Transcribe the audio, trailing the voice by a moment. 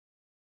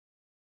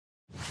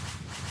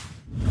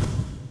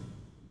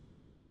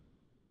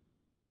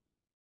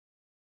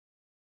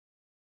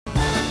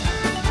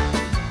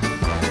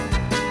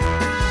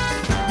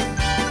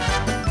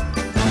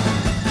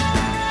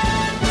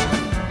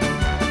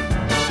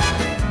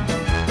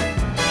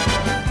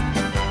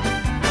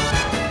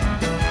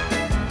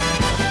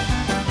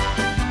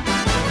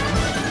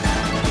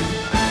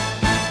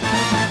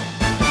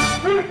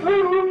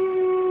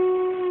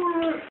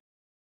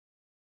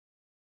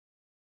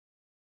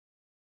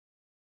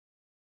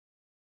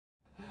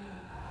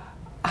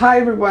Hi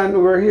everyone,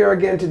 we're here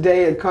again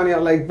today at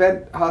Conneaut Lake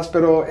Vet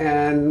Hospital,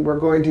 and we're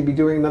going to be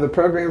doing another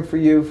program for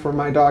you for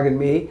my dog and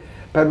me.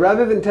 But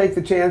rather than take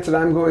the chance that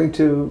I'm going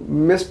to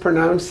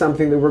mispronounce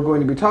something that we're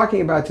going to be talking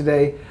about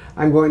today,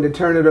 I'm going to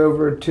turn it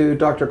over to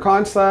Dr.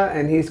 Consla,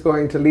 and he's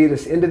going to lead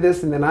us into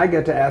this, and then I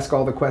get to ask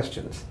all the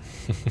questions.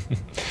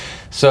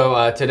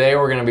 So today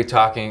we're going to be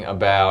talking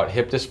about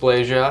hip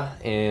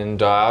dysplasia in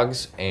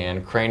dogs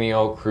and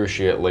cranial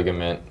cruciate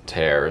ligament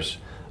tears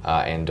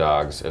in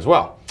dogs as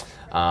well.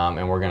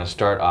 And we're going to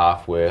start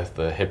off with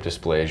the hip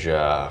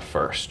dysplasia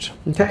first.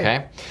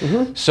 Okay?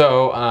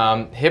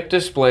 So hip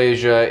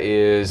dysplasia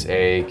is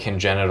a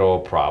congenital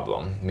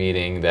problem,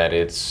 meaning that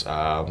it's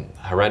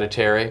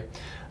hereditary.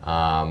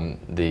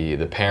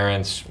 The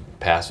parents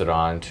pass it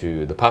on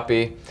to the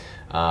puppy.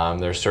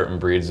 There's certain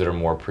breeds that are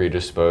more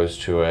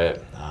predisposed to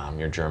it,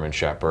 your German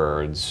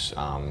Shepherds,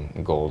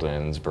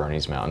 Goldens,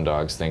 Bernese Mountain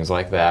Dogs, things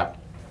like that.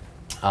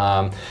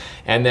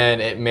 And then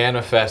it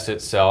manifests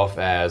itself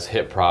as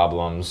hip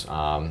problems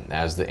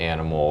as the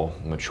animal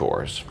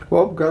matures.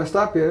 Well, gotta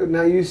stop you.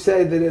 Now you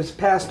say that it's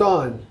passed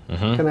on.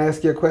 Can I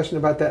ask you a question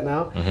about that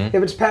now? If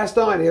it's passed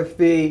on, if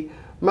the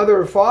mother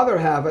or father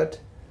have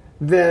it,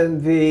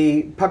 then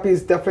the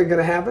puppy's definitely going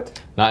to have it?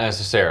 Not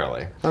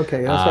necessarily.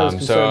 Okay, that's what I was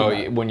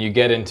concerned about. When you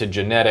get into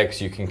genetics,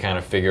 you can kind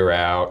of figure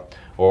out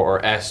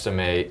or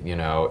estimate, you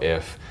know,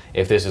 if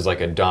this is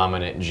like a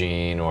dominant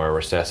gene or a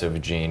recessive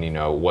gene, you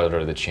know, what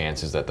are the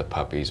chances that the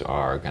puppies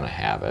are going to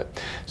have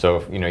it.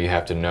 So, you know, you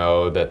have to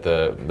know that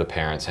the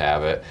parents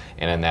have it,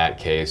 and in that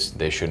case,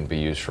 they shouldn't be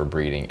used for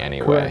breeding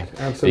anyway. Correct.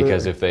 Absolutely.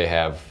 Because if they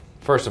have,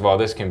 first of all,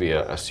 this can be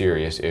a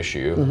serious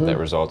issue that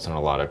results in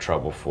a lot of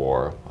trouble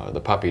for the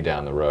puppy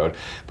down the road.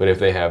 But if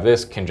they have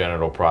this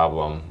congenital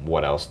problem,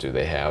 what else do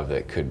they have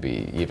that could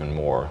be even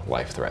more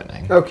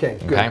life-threatening? Okay,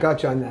 good.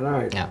 Got you on that. All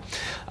right.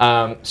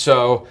 Yeah.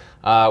 So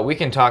we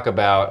can talk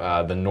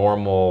about the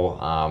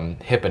normal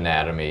hip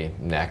anatomy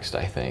next,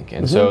 I think.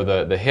 And so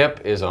the hip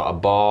is a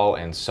ball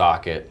and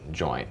socket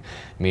joint,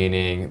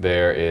 meaning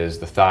there is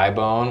the thigh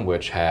bone,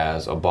 which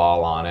has a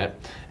ball on it,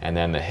 and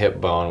then the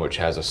hip bone, which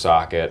has a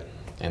socket,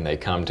 and they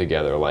come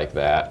together like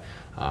that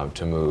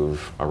to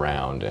move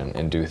around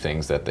and do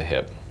things that the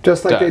hip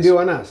just like does. They do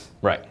on us.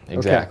 Right,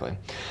 exactly.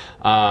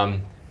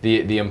 Okay.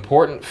 The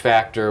important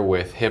factor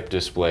with hip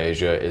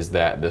dysplasia is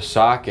that the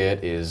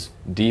socket is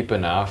deep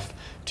enough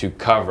to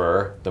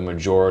cover the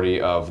majority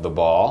of the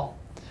ball,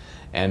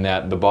 and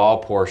that the ball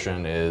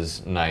portion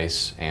is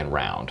nice and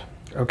round.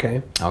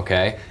 Okay.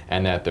 Okay,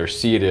 and that they're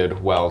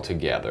seated well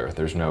together.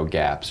 There's no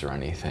gaps or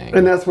anything.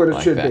 And that's what it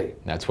like should that. be.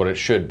 That's what it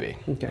should be.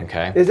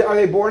 Okay. Are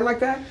they born like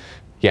that?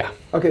 Yeah.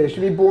 Okay, they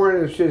should be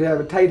born. They should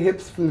have tight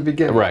hips from the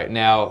beginning. Right.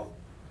 Now,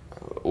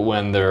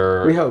 when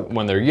they're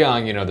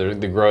young, you know,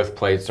 the growth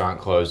plates aren't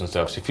closed and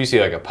stuff. So if you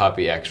see like a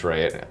puppy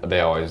X-ray,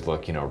 they always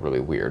look, you know, really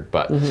weird.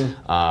 But you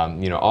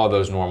know, all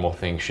those normal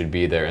things should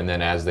be there. And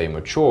then as they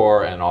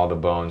mature and all the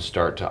bones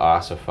start to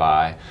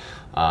ossify,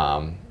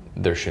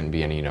 there shouldn't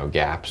be any, you know,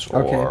 gaps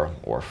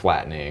or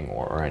flattening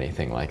or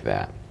anything like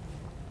that.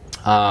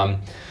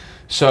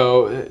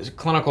 So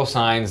clinical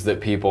signs that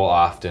people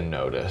often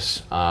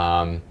notice.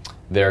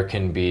 There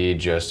can be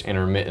just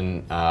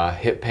intermittent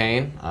hip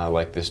pain,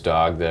 like this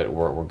dog that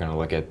we're going to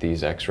look at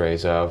these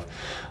x-rays of.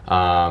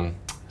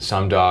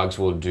 Some dogs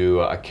will do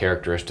a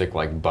characteristic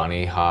like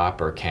bunny hop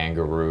or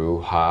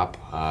kangaroo hop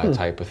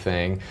type of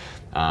thing,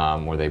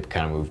 where they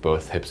kind of move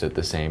both hips at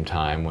the same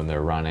time when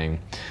they're running.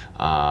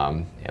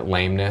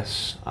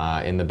 Lameness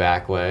in the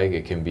back leg.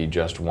 It can be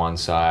just one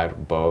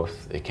side,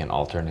 both. It can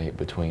alternate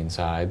between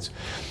sides.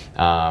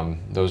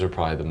 Those are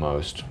probably the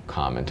most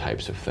common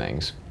types of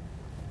things.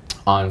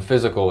 On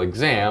physical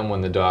exam,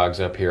 when the dog's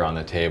up here on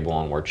the table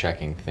and we're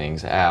checking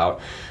things out,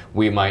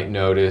 we might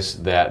notice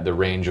that the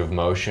range of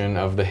motion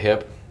of the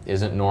hip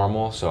isn't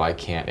normal, so I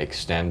can't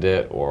extend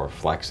it or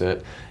flex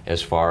it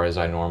as far as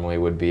I normally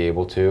would be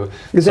able to.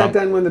 Is that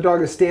done when the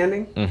dog is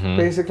standing,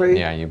 basically?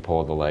 Yeah, you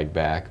pull the leg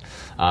back.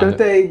 Don't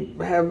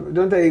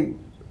they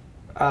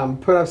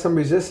put up some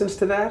resistance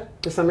to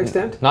that to some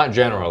extent? Not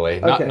generally,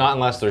 not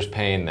unless there's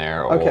pain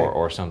there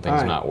or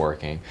something's not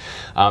working.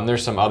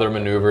 There's some other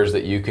maneuvers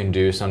that you can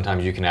do.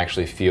 Sometimes you can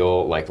actually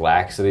feel like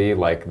laxity,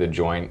 like the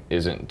joint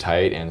isn't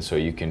tight, and so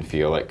you can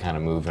feel it kind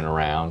of moving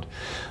around.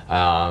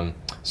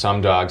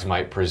 Some dogs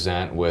might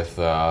present with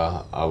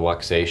a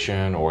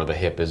luxation, or the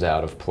hip is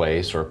out of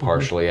place or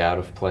partially out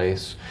of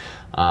place,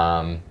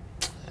 or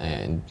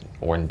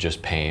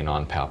just pain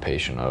on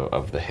palpation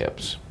of the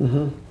hips.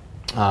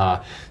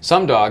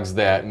 Some dogs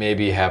that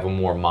maybe have a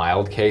more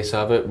mild case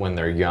of it when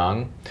they're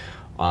young,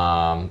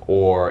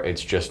 or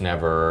it's just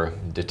never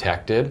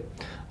detected,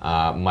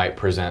 might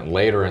present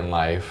later in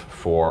life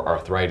for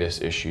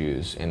arthritis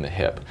issues in the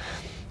hip.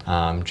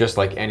 Just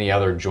like any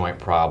other joint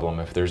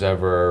problem, if there's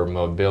ever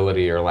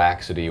mobility or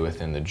laxity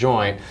within the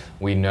joint,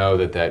 we know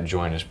that that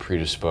joint is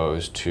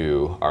predisposed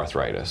to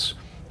arthritis.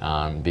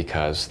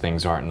 because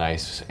things aren't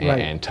nice and, Right.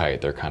 and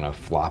tight. They're kind of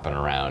flopping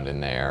around in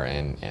there,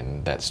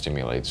 and that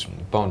stimulates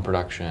bone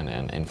production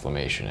and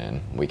inflammation,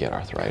 and we get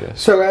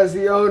arthritis. So as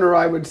the owner,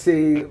 I would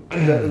see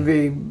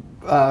the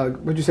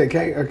what'd you say,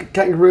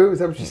 kangaroo? Is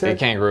that what you A said?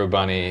 kangaroo,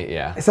 bunny,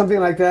 yeah. Something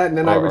like that, and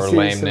then I would Or see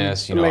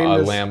lameness, some you know,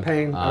 lameness, a limp,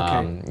 pain.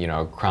 Okay. you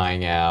know,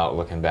 crying out,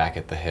 looking back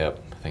at the hip,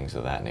 things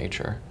of that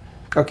nature.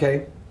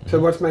 Okay. So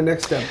what's my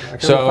next step? I come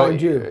So and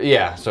find you.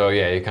 yeah,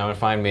 you come and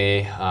find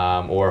me,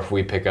 or if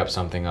we pick up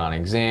something on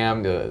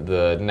exam,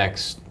 the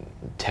next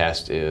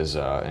test is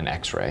an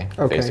X-ray,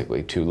 Okay.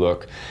 basically, to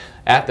look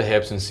at the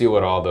hips and see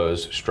what all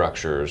those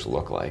structures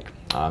look like.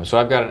 So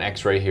I've got an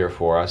X-ray here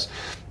for us.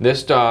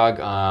 This dog,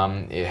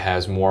 it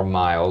has more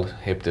mild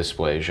hip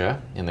dysplasia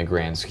in the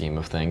grand scheme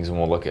of things, and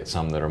we'll look at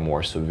some that are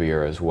more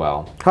severe as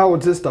well. How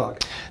old's this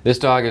dog? This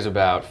dog is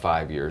about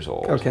 5 years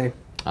old. Okay.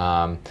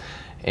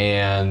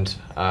 And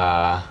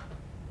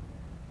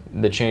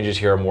the changes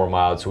here are more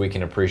mild, so we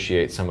can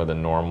appreciate some of the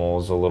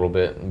normals a little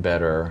bit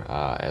better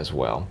as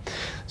well.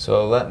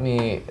 So let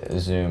me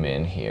zoom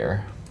in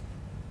here.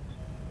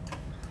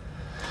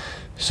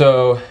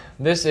 So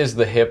this is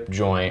the hip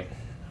joint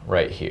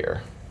right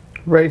here.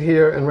 Right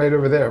here and right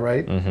over there,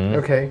 right? Mm-hmm.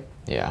 Okay.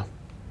 Yeah.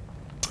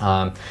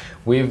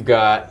 We've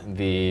got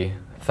the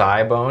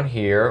thigh bone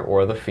here,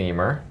 or the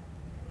femur.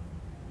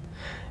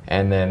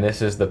 And then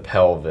this is the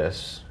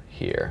pelvis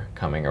here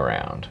coming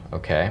around,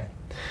 okay?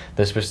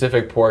 The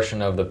specific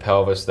portion of the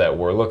pelvis that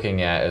we're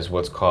looking at is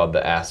what's called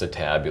the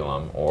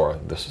acetabulum, or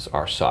this is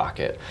our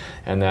socket.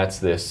 And that's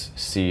this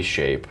C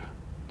shape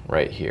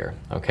right here,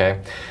 okay?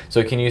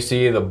 So can you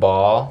see the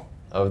ball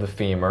of the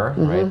femur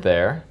right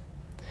there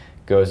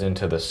goes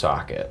into the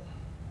socket?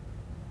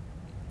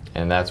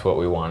 And that's what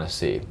we want to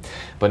see.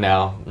 But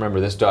now, remember,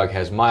 this dog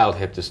has mild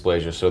hip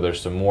dysplasia, so there's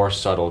some more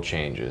subtle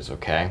changes,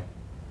 okay?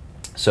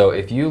 So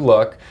if you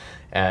look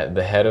at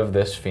the head of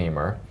this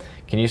femur,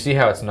 can you see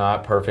how it's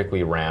not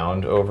perfectly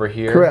round over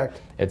here?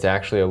 Correct. It's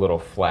actually a little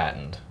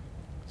flattened.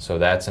 So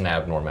that's an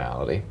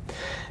abnormality.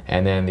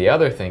 And then the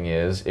other thing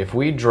is, if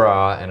we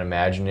draw an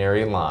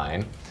imaginary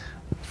line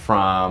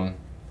from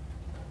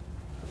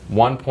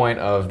one point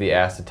of the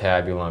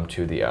acetabulum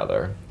to the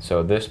other,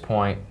 so this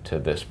point to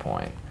this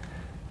point,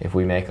 if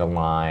we make a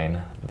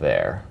line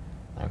there,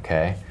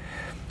 okay?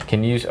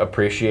 Can you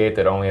appreciate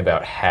that only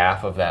about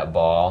half of that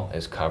ball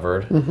is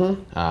covered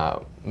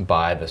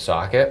by the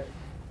socket?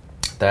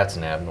 That's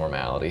an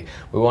abnormality.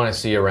 We want to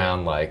see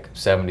around like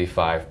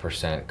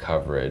 75%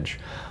 coverage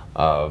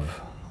of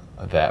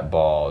that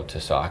ball to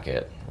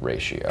socket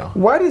ratio.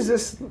 Why does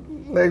this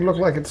leg look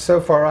like it's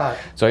so far out?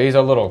 So he's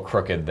a little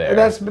crooked there. And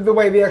that's the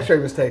way the X-ray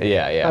was taken.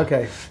 Yeah, yeah.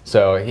 Okay.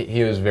 So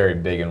he was very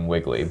big and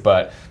wiggly,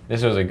 but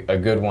this was a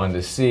good one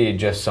to see,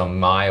 just some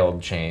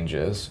mild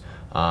changes,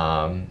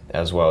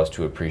 as well as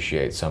to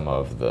appreciate some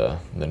of the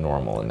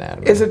normal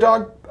anatomy. Is a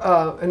dog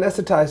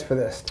anesthetized for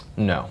this?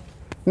 No.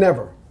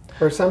 Never.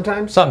 Or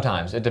sometimes?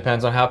 Sometimes. It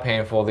depends on how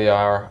painful they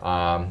are.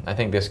 I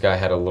think this guy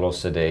had a little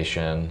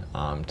sedation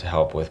to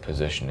help with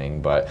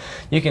positioning, but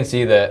you can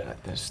see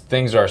that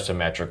things are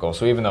symmetrical.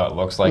 So even though it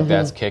looks like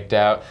that's kicked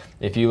out,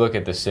 if you look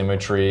at the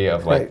symmetry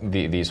of like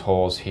these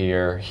holes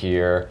here,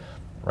 here,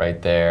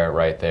 right there,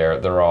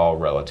 they're all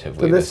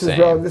relatively the same.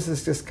 So this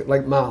is just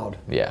like mild.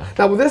 Yeah.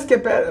 Now will this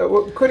get better?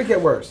 Could it get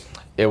worse?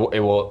 It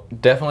will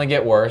definitely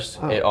get worse.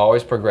 Oh. It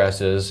always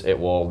progresses. It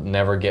will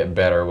never get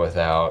better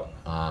without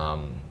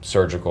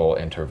surgical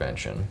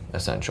intervention,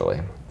 essentially.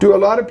 Do a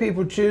lot of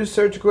people choose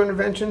surgical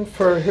intervention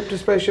for hip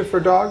dysplasia for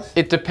dogs?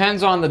 It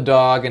depends on the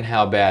dog and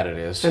how bad it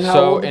is. And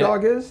how old the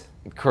dog is?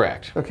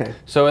 Correct. Okay.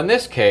 So in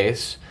this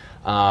case,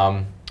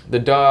 the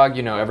dog,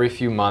 you know, every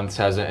few months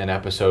has an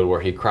episode where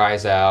he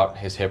cries out,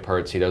 his hip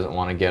hurts, he doesn't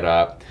want to get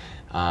up.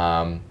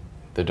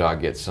 The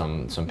dog gets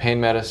some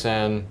pain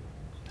medicine,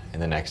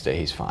 and the next day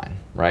he's fine,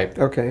 right?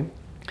 Okay.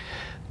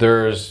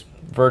 There's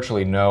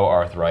virtually no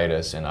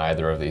arthritis in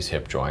either of these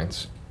hip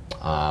joints.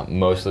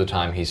 Most of the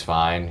time he's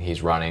fine,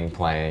 he's running,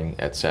 playing,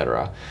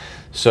 etc.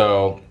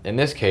 So in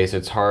this case,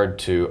 it's hard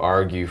to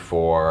argue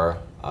for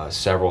a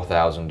several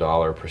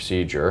 $1,000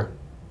 procedure.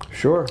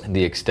 Sure.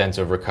 The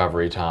extensive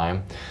recovery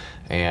time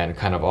and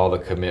kind of all the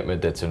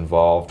commitment that's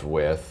involved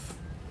with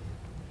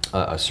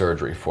a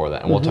surgery for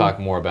that. And we'll talk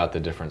more about the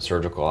different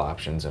surgical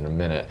options in a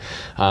minute.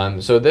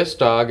 So this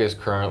dog is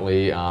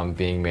currently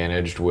being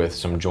managed with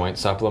some joint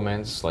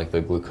supplements like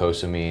the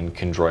glucosamine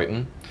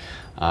chondroitin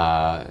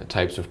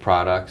types of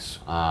products,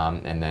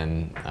 and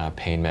then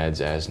pain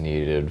meds as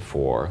needed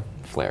for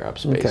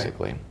flare-ups,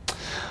 basically.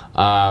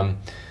 And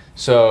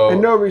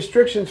no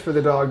restrictions for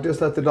the dog,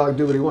 just let the dog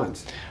do what he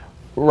wants.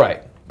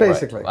 Right.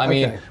 Basically. Right. I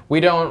mean,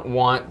 we don't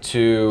want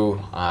to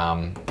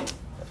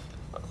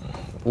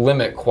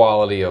limit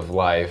quality of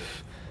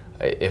life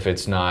if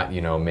it's not, you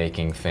know,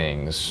 making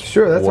things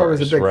sure, that's worse,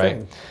 always a big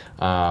right?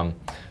 thing.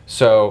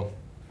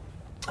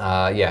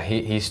 Yeah,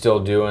 he's still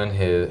doing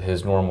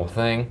his normal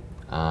thing,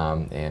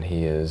 and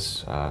he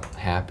is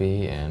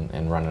happy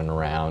and running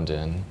around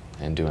and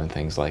and doing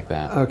things like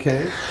that.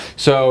 Okay.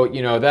 So,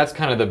 you know, that's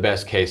kind of the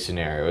best case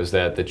scenario, is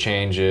that the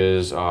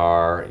changes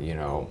are, you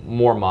know,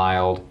 more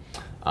mild,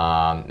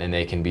 and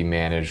they can be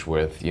managed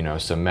with, you know,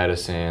 some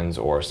medicines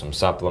or some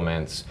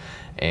supplements,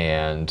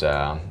 and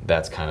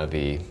that's kind of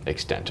the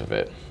extent of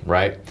it,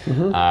 right?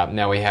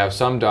 Now we have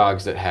some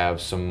dogs that have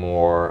some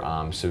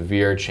more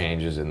severe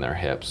changes in their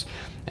hips,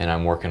 and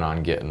I'm working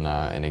on getting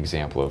an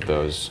example of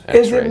those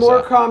x-rays. Is it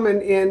more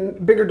common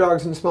in bigger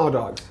dogs than small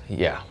dogs?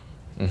 Yeah.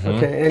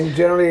 Okay, and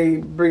generally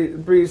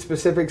breed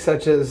specific,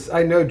 such as,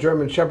 I know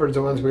German Shepherds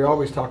are the ones we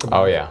always talk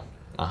about. Oh yeah,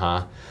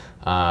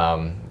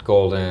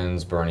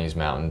 Goldens, Bernese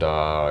Mountain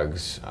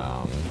Dogs,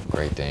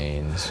 Great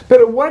Danes.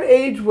 But at what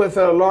age with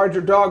a larger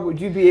dog would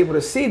you be able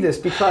to see this?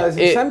 Because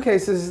in some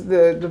cases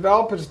the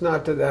development's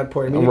not to that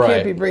point. I mean, you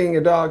can't be bringing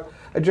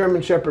a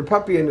German Shepherd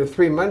puppy into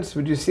 3 months.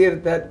 Would you see it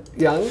at that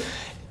young?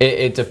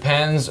 It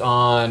depends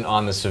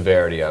on the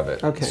severity of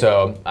it. Okay.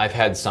 So I've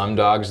had some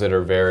dogs that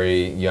are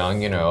very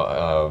young, you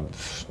know,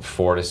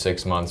 4 to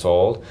 6 months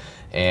old,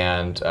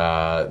 and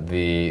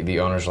the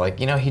owners are like,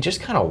 you know, he just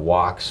kind of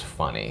walks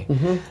funny.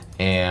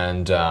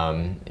 And,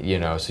 you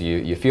know, so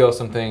you feel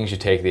some things, you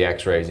take the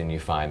x-rays, and you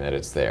find that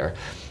it's there.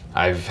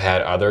 I've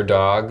had other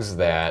dogs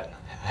that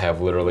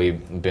have literally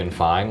been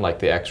fine, like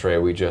the x-ray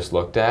we just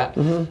looked at.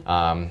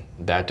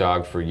 That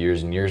dog for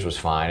years and years was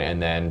fine,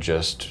 and then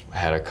just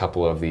had a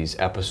couple of these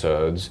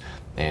episodes,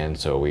 and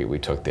so we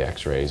took the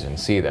x-rays and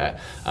see that.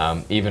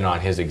 Even on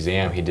his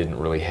exam, he didn't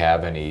really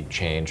have any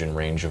change in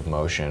range of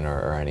motion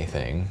or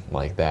anything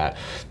like that,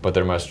 but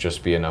there must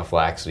just be enough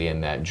laxity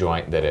in that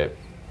joint that it,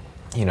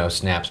 you know,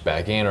 snaps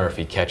back in, or if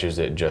he catches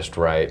it just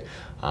right,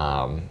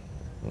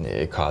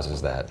 it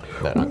causes that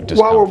discomfort.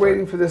 While we're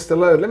waiting for this to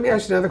load, let me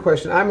ask you another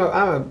question. I'm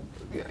a,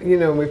 you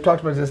know, we've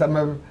talked about this, I'm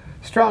a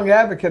strong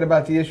advocate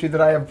about the issue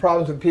that I have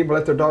problems with people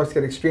let their dogs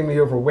get extremely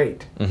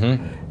overweight.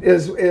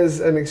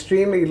 Is an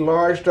extremely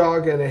large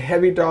dog and a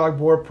heavy dog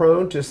more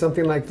prone to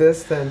something like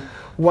this than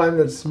one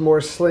that's more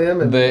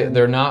slim? And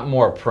they're not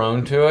more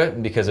prone to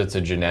it because it's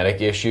a genetic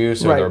issue,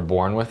 so they're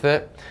born with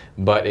it.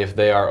 But if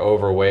they are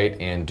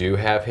overweight and do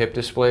have hip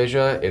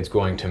dysplasia, it's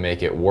going to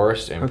make it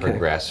worse and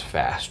progress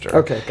faster.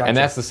 Okay, gotcha. And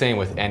that's the same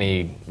with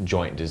any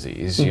joint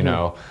disease, you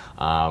know.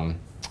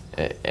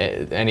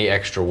 Any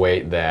extra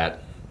weight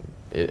that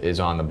is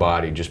on the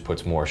body just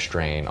puts more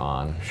strain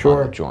on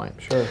the joint.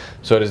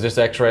 So does this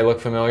x-ray look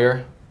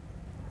familiar?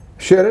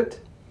 Should it?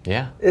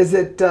 Yeah. Is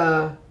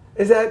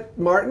that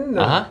Martin?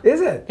 No.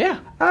 Is it? Yeah.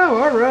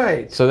 Oh, all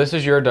right. So this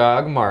is your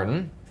dog,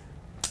 Martin.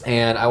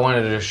 And I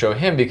wanted to show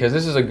him because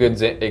this is a good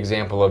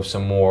example of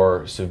some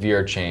more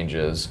severe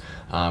changes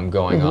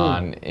going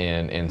on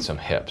in some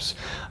hips.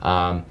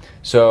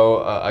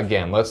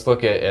 Again, let's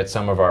look at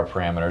some of our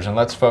parameters, and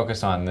let's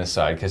focus on this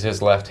side because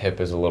his left hip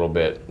is a little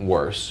bit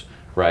worse,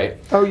 right?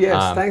 Oh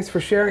yes, thanks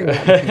for sharing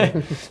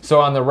that.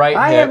 So on the right hip...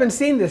 I haven't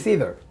seen this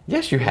either.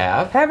 Yes, you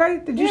have. Have I?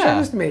 Did you show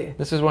this to me?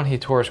 This is when he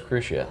tore his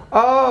cruciate.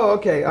 Oh,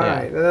 okay, all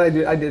right.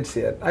 Then I did see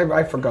it.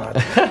 I forgot.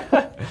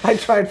 I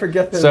tried to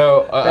forget this.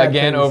 So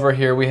again, over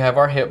here we have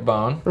our hip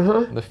bone,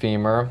 the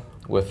femur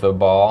with the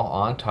ball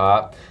on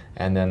top,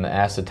 and then the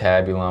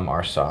acetabulum,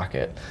 our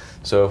socket.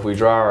 So if we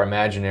draw our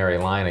imaginary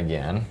line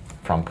again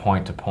from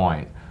point to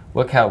point,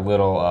 look how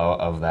little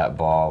of that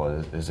ball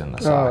is in the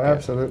socket. Oh,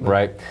 absolutely.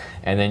 Right?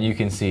 And then you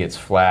can see it's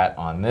flat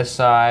on this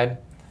side,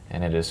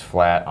 and it is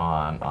flat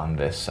on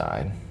this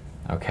side.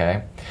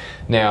 Okay?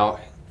 Now,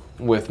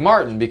 with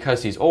Martin,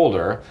 because he's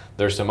older,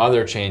 there's some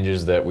other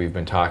changes that we've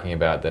been talking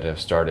about that have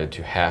started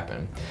to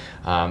happen.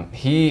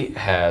 He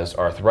has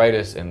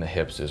arthritis in the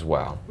hips as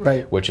well,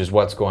 which is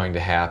what's going to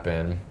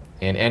happen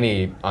in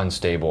any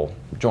unstable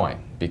joint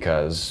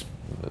because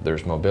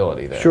there's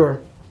mobility there.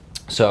 Sure.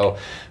 So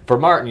for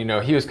Martin, you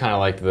know, he was kind of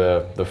like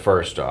the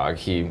first dog.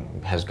 He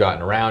has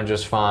gotten around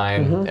just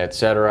fine,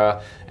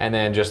 etc. And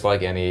then just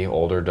like any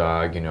older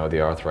dog, you know, the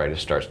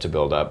arthritis starts to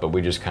build up, but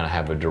we just kind of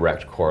have a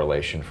direct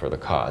correlation for the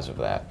cause of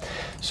that.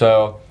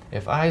 So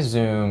if I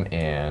zoom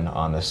in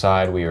on the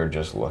side we were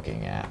just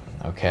looking at,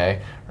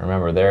 okay,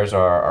 remember there's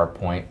our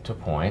point to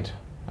point,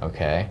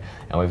 okay,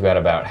 and we've got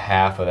about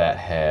half of that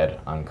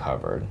head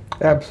uncovered.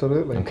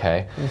 Absolutely.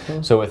 Okay,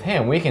 so with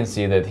him we can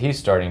see that he's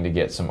starting to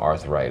get some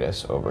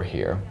arthritis over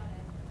here.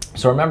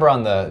 So remember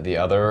on the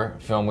other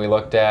film we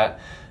looked at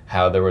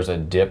how there was a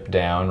dip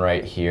down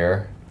right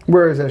here?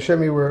 Where is that? Show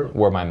me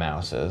where my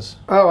mouse is.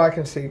 Oh, I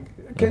can see.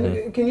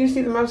 Can you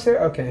see the mouse there?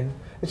 Okay.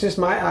 It's just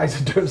my eyes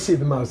that don't see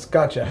the mouse.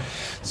 Gotcha.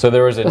 So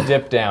there was a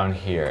dip down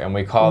here, and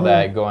we call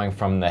that going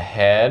from the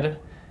head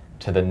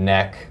to the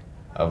neck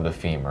of the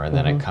femur, and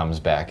then it comes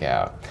back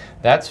out.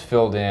 That's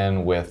filled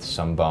in with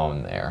some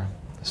bone there.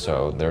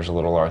 So there's a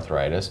little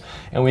arthritis.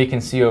 And we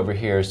can see over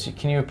here, so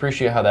can you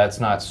appreciate how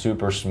that's not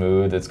super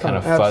smooth? It's kind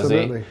of fuzzy.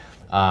 Absolutely.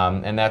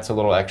 And that's a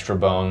little extra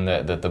bone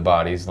that the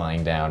body's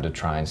laying down to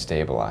try and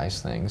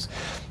stabilize things.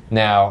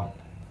 Now,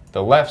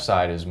 the left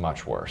side is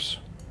much worse.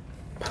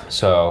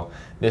 So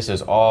this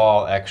is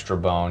all extra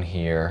bone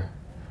here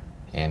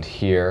and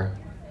here,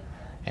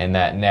 and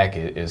that neck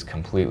is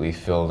completely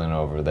filled in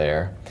over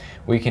there.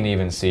 We can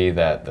even see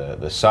that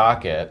the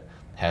socket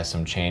has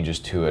some changes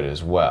to it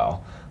as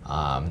well.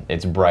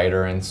 It's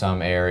brighter in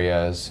some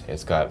areas.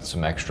 It's got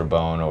some extra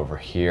bone over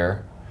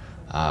here.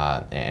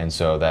 And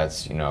so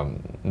that's, you know,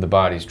 the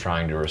body's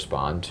trying to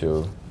respond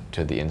to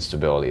the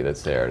instability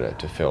that's there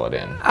to fill it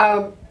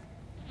in.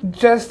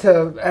 Just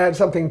to add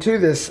something to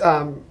this,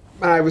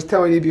 I was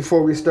telling you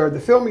before we started the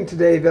filming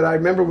today that I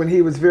remember when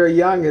he was very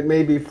young, at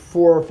maybe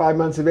 4 or 5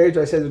 months of age,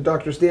 I said to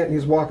Dr. Stanton,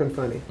 he's walking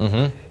funny.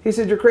 Mm-hmm. He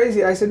said, you're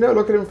crazy. I said, no,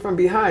 look at him from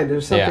behind.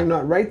 There's something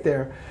not right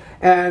there.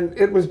 And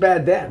it was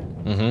bad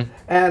then. Mm-hmm.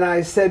 And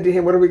I said to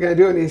him, what are we going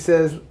to do? And he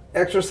says,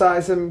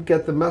 exercise him,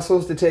 get the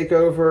muscles to take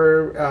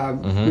over.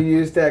 We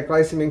used that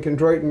glycemine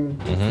chondroitin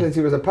since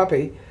he was a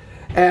puppy.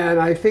 And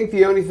I think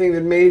the only thing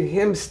that made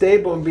him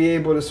stable and be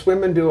able to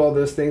swim and do all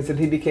those things that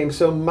he became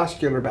so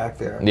muscular back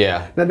there.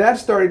 Yeah. Now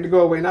that's starting to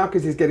go away now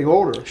because he's getting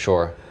older.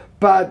 Sure.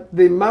 But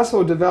the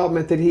muscle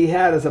development that he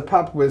had as a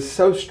pup was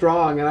so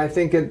strong, and I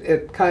think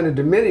it kind of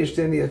diminished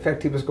any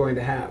effect he was going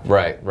to have.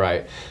 Right,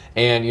 right.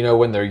 And you know,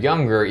 when they're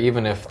younger,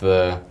 even if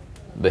the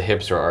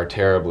hips are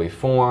terribly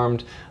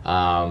formed,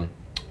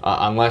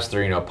 unless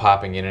they're, you know,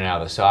 popping in and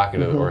out of the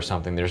socket or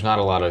something, there's not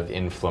a lot of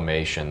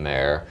inflammation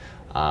there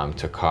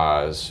to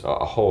cause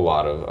a whole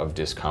lot of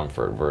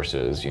discomfort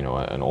versus, you know,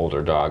 an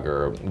older dog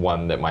or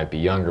one that might be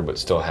younger but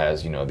still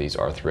has, you know, these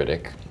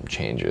arthritic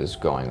changes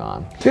going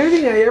on. The only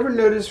thing I ever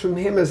noticed from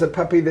him as a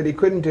puppy that he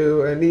couldn't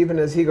do, and even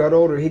as he got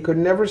older, he could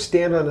never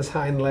stand on his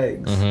hind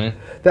legs.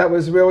 That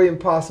was really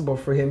impossible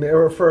for him,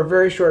 or for a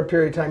very short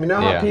period of time. You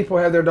know how people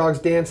have their dogs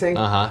dancing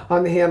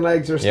on the hind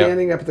legs or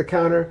standing up at the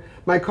counter?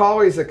 My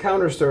collie's a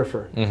counter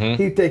surfer.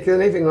 He'd take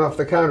anything off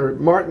the counter.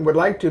 Martin would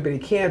like to, but he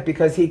can't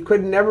because he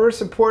could never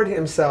support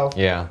himself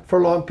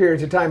for long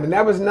periods of time. And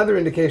that was another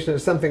indication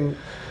of something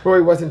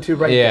really wasn't too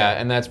right there.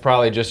 And that's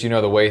probably just, you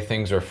know, the way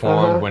things are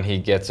formed. When he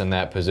gets in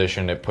that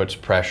position, it puts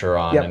pressure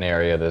on an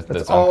area that's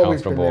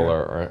uncomfortable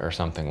or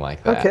something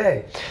like that.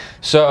 Okay.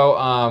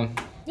 So,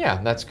 yeah,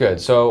 that's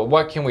good. So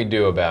what can we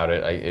do about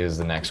it is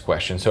the next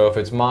question. So if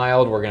it's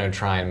mild, we're going to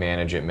try and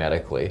manage it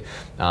medically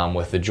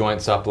with the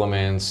joint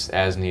supplements,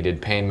 as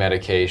needed pain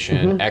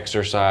medication,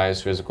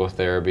 exercise, physical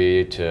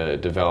therapy to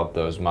develop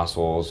those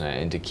muscles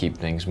and to keep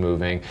things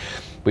moving.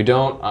 We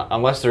don't,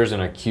 unless there's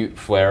an acute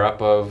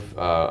flare-up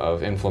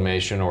of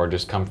inflammation or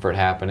discomfort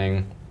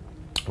happening,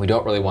 we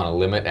don't really want to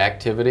limit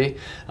activity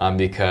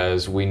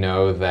because we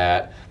know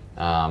that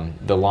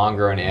the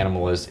longer an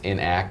animal is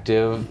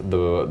inactive,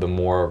 the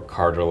more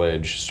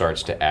cartilage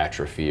starts to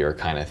atrophy or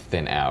kind of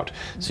thin out.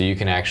 So you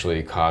can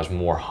actually cause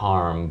more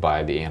harm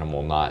by the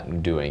animal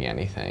not doing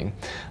anything.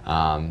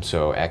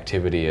 So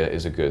activity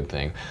is a good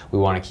thing. We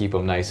want to keep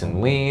them nice and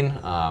lean,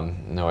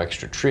 no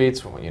extra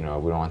treats. You know,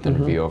 we don't want them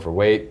to be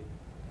overweight.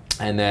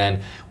 And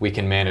then we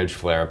can manage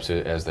flare-ups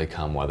as they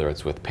come, whether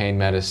it's with pain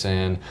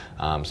medicine,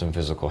 some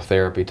physical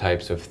therapy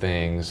types of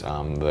things.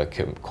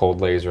 The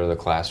cold laser, the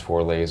class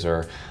 4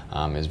 laser,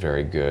 is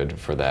very good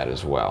for that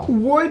as well.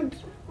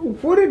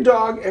 Would a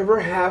dog ever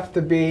have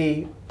to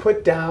be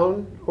put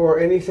down or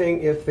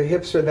anything if the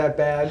hips are that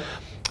bad?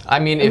 I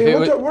mean,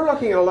 we're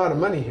looking at a lot of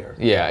money here.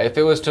 Yeah, if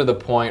it was to the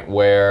point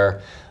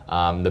where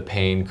the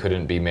pain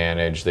couldn't be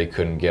managed, they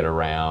couldn't get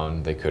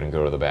around, they couldn't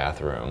go to the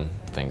bathroom,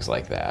 things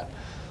like that.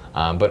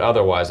 But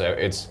otherwise,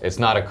 it's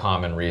not a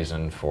common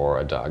reason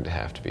for a dog to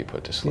have to be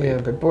put to sleep. Yeah,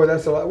 but boy,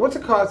 that's a lot. What's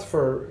the cost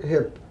for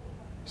hip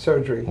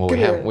surgery? Well,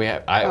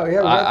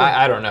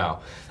 I don't know.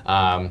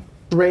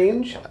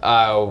 Range?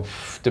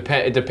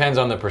 It depends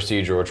on the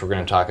procedure, which we're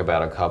going to talk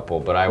about a couple.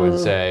 But I would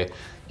say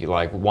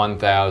like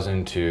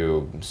 1,000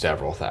 to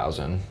several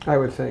thousand. I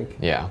would think.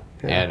 Yeah.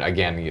 And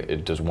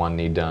again, does one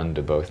need done?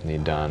 Do both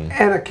need done?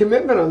 And a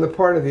commitment on the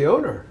part of the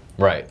owner.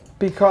 Right.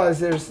 Because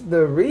there's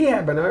the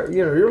rehab, and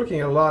you know, you're looking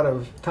at a lot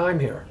of time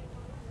here.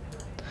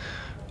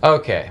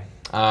 Okay.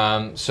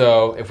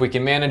 So if we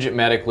can manage it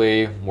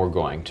medically, we're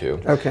going to.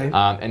 Okay.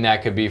 And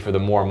that could be for the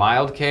more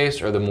mild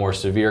case or the more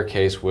severe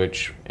case,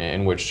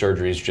 in which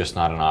surgery is just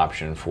not an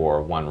option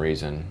for one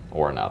reason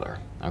or another.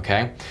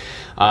 Okay.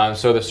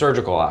 So the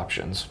surgical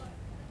options.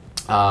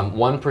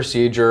 One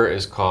procedure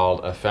is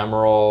called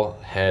ephemeral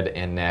head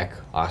and neck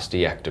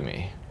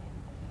osteectomy,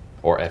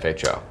 or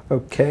FHO.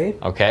 Okay.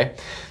 Okay.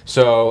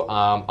 So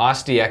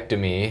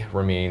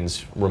osteectomy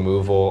means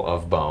removal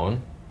of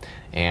bone,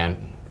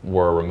 and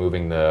we're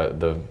removing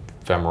the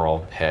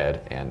femoral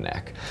head and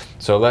neck.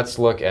 So let's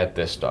look at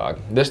this dog.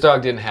 This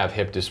dog didn't have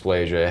hip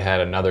dysplasia. It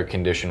had another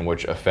condition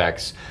which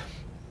affects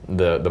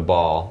the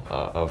ball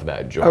of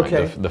that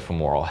joint, the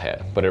femoral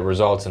head, but it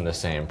results in the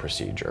same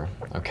procedure.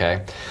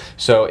 Okay.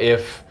 So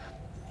if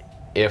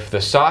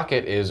the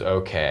socket is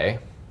okay,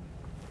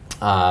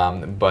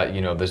 but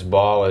you know, this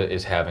ball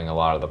is having a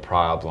lot of the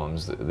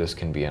problems, this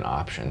can be an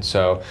option.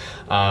 So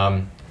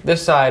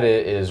this side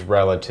is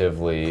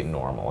relatively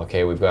normal.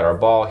 Okay, we've got our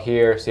ball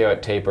here. See how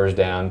it tapers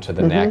down to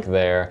the neck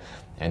there,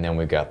 and then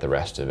we've got the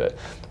rest of it.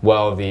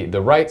 Well,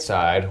 the right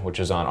side, which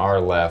is on our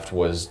left,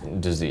 was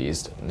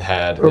diseased.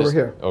 Had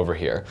over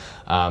here.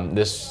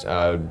 This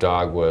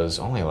dog was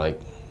only like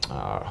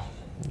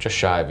just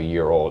shy of a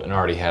year old and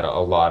already had a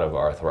lot of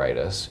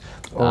arthritis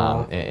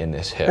in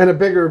this hip. And a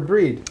bigger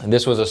breed. And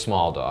this was a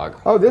small dog.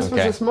 Oh, this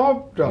was a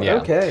small dog. Yeah.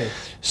 Okay.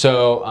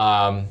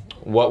 So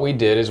what we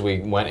did is we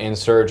went in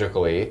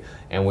surgically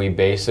and we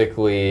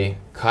basically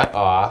cut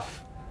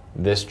off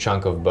this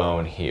chunk of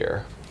bone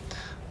here,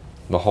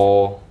 the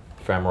whole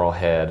femoral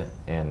head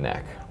and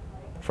neck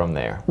from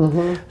there.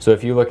 So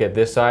if you look at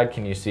this side,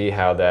 can you see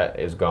how that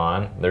is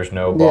gone? There's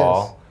no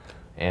ball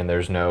and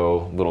there's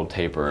no little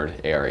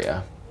tapered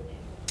area.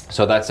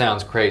 So that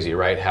sounds crazy,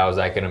 right? How is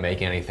that going to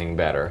make anything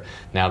better?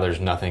 Now there's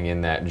nothing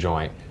in that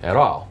joint at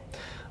all.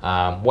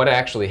 What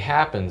actually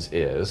happens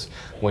is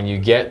when you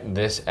get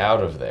this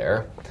out of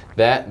there,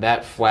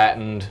 that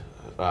flattened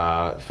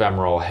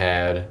femoral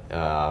head,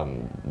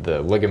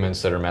 the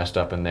ligaments that are messed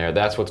up in there,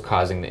 that's what's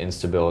causing the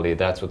instability,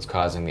 that's what's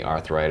causing the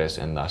arthritis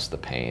and thus the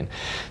pain.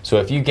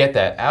 So if you get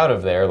that out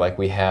of there like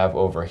we have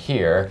over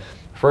here,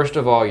 first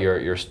of all,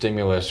 your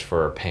stimulus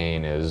for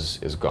pain is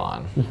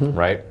gone,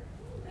 right?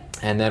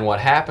 And then what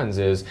happens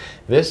is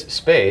this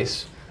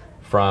space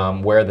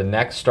from where the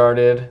neck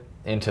started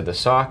into the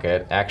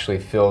socket actually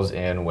fills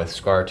in with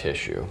scar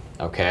tissue,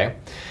 okay?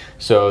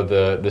 So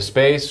the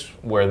space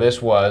where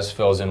this was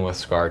fills in with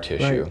scar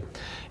tissue. Right.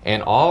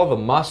 And all the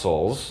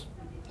muscles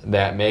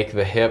that make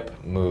the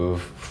hip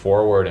move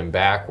forward and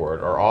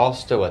backward are all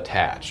still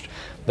attached.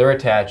 They're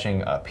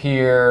attaching up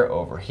here,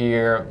 over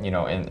here, you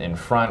know, in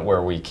front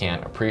where we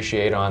can't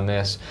appreciate on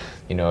this.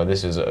 You know,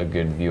 this is a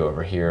good view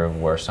over here of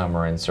where some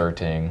are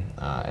inserting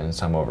and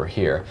some over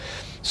here.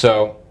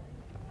 So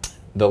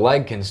the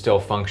leg can still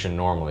function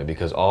normally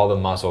because all the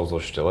muscles are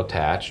still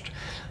attached.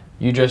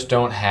 You just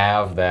don't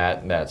have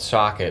that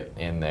socket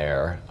in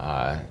there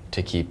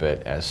to keep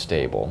it as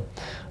stable.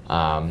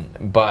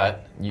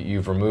 But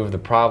you've removed the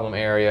problem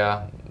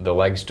area, the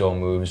leg still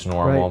moves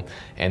normal, right,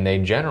 and they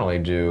generally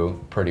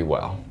do pretty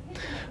well.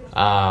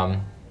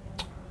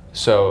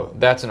 So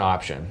that's an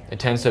option. It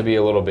tends to be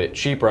a little bit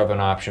cheaper of an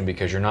option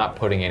because you're not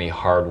putting any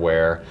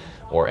hardware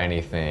or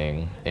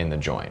anything in the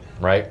joint,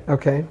 right?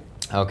 Okay.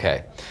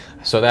 Okay,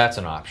 so that's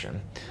an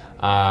option.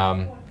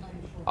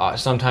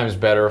 Sometimes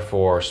better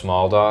for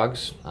small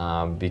dogs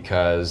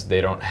because they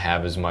don't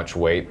have as much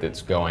weight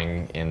that's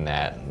going in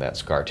that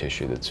scar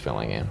tissue that's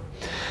filling in.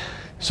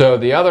 So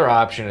the other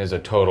option is a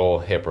total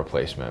hip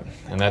replacement,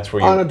 and that's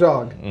where you, on a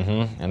dog.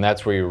 And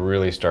that's where you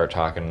really start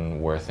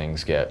talking where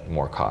things get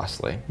more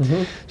costly.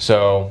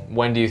 So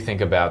when do you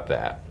think about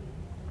that?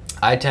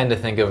 I tend to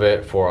think of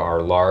it for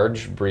our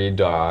large breed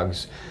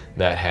dogs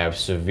that have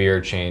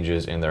severe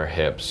changes in their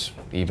hips,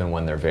 even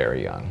when they're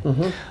very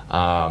young,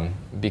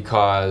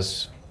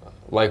 because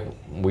like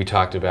we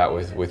talked about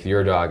with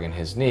your dog and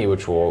his knee,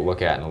 which we'll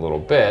look at in a little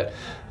bit,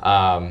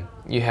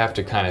 you have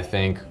to kind of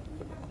think,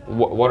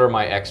 what are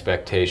my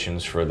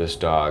expectations for this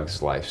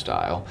dog's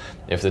lifestyle?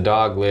 If the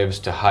dog lives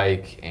to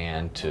hike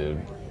and to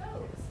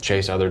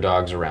chase other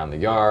dogs around the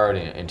yard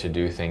and to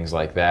do things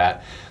like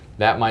that,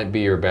 that might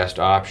be your best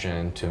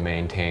option to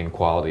maintain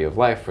quality of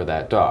life for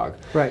that dog.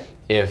 Right.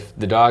 If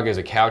the dog is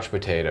a couch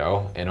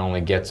potato and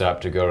only gets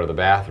up to go to the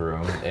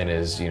bathroom and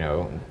is,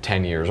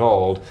 10 years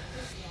old,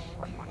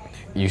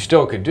 you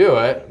still could do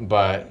it,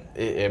 but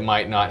it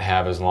might not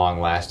have as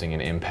long-lasting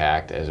an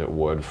impact as it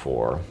would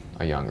for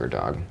a younger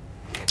dog.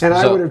 And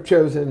I would have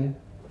chosen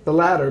the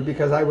latter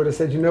because I would have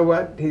said, you know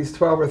what, he's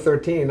 12 or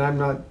 13. I'm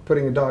not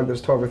putting a dog that's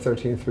 12 or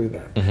 13 through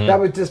that.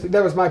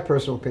 That was my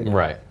personal opinion.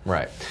 Right,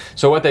 right.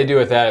 So what they do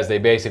with that is they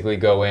basically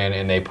go in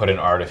and they put an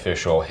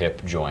artificial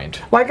hip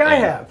joint. Like I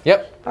have.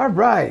 Yep. All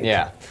right.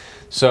 Yeah.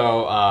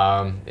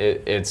 So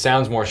it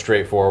sounds more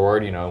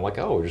straightforward, like,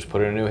 oh, just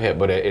put in a new hip,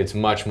 but it's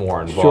much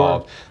more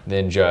involved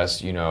than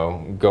just,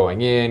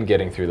 going in,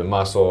 getting through the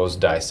muscles,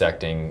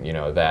 dissecting,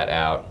 that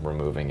out,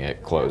 removing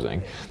it,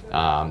 closing.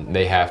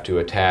 They have to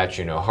attach,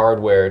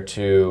 hardware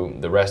to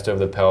the rest of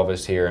the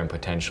pelvis here and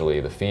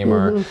potentially the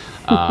femur,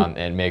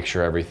 and make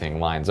sure everything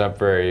lines up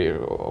very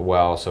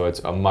well. So it's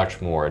a much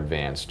more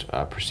advanced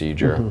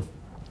procedure.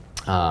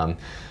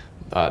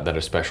 That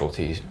a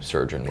specialty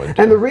surgeon would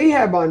do. And the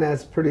rehab on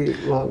that's pretty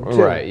long too.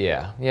 Right,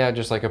 yeah. Yeah,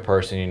 just like a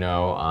person,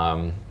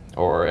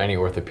 or any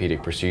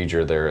orthopedic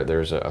procedure,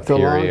 there's a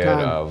period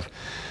of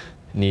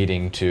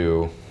needing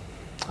to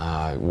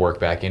work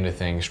back into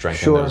things,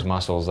 strengthen those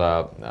muscles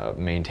up,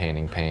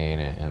 maintaining pain,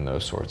 and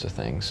those sorts of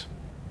things.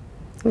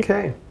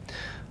 Okay.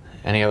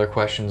 Any other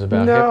questions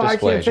about hip dysplasia? No, I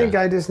can't think.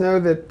 I just know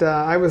that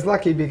I was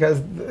lucky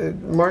because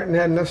Martin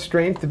had enough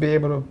strength to be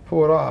able to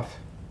pull it off.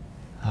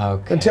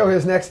 Okay. Until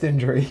his next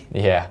injury.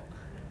 Yeah.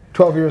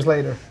 12 years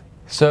later.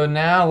 So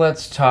now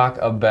let's talk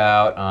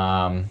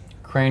about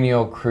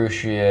cranial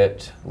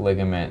cruciate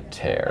ligament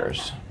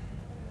tears.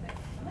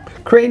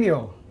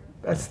 Cranial.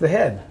 That's the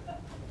head.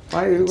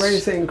 Why are you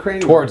saying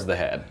cranial? Towards the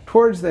head.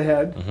 Towards the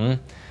head.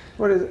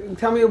 What is it?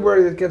 Tell me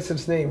where it gets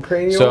its name.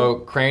 Cranial? So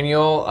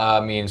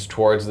cranial means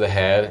towards the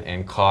head,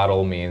 and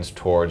caudal means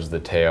towards the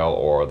tail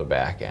or the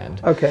back end.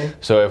 Okay.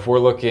 So if we're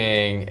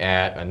looking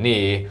at a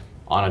knee,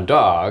 On a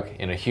dog,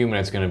 in a human,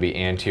 it's going to be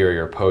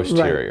anterior,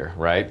 posterior,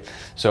 right?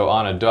 So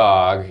on a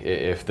dog,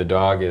 if the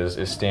dog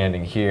is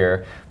standing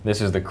here,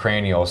 this is the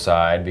cranial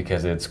side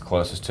because it's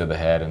closest to the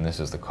head, and this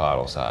is the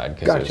caudal side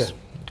because it's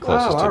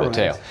closest to the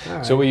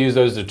tail. So we use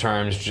those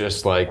terms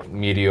just like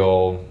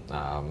medial,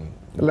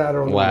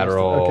 lateral,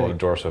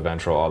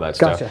 dorsoventral, all that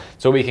stuff.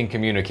 So we can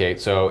communicate.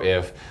 So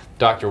if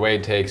Dr.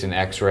 Wade takes an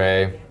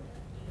x-ray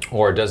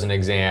or does an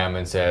exam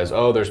and says,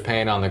 oh, there's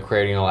pain on the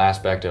cranial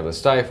aspect of the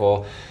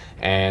stifle,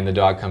 and the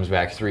dog comes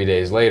back 3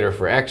 days later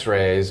for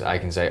x-rays, I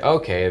can say,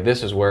 okay,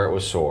 this is where it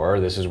was sore,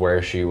 this is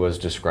where she was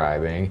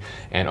describing,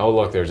 and oh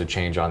look, there's a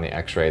change on the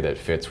x-ray that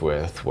fits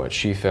with what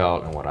she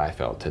felt and what I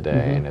felt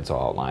today, and it's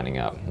all lining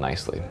up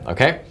nicely,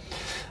 okay?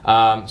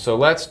 So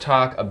let's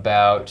talk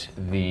about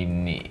the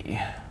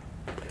knee.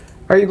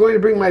 Are you going to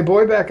bring my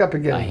boy back up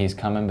again? He's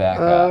coming back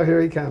up. Oh,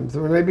 here he comes.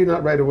 Or maybe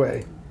not right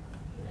away.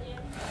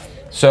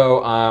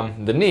 So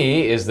the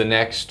knee is the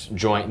next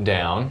joint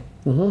down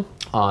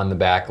on the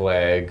back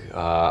leg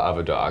of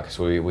a dog.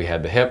 So we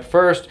had the hip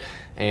first,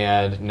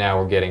 and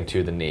now we're getting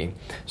to the knee.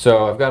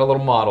 So I've got a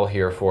little model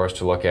here for us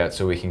to look at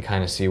so we can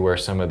kind of see where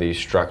some of these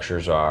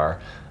structures are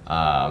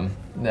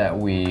that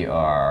we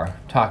are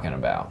talking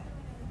about.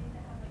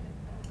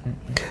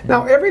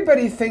 Now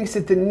everybody thinks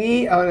that the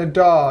knee on a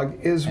dog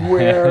is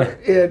where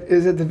it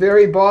is at the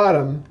very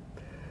bottom,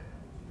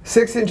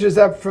 6 inches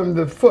up from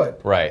the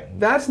foot. Right.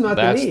 That's not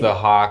the knee. That's the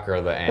hock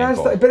or the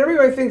ankle. But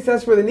everybody thinks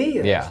that's where the knee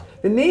is. Yeah.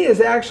 The knee is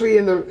actually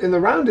in the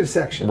rounded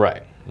section.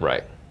 Right,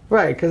 right.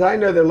 Right, because I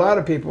know that a lot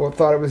of people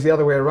thought it was the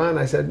other way around.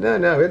 I said,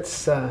 no,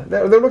 it's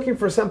they're looking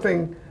for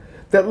something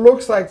that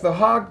looks like the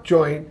hock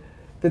joint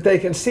that they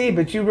can see,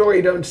 but you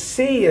really don't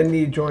see a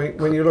knee joint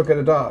when you look at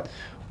a dog.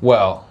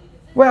 Well,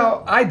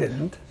 I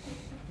didn't.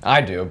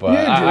 I do, but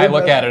I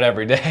look at it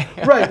every day.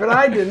 Right, but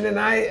I didn't, and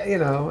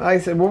I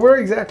said, well, where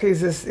exactly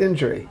is this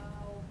injury?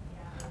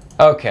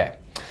 Okay,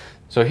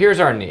 so here's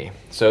our knee.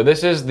 So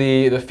this is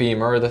the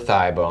femur or the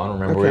thigh bone.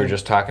 Remember we were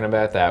just talking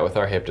about that with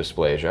our hip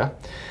dysplasia.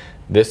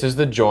 This is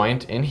the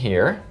joint in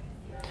here,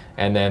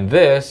 and then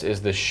this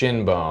is the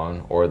shin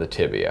bone or the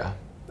tibia.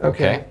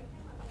 Okay.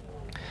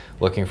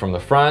 Looking from the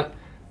front,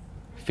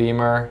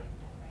 femur,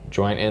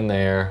 joint in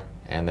there,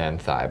 and then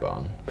thigh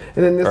bone.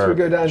 And then this would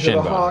go down to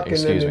the hock and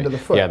then into the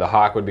foot. Yeah, the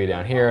hock would be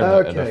down here,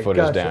 and the foot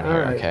is down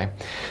here. Okay.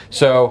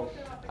 So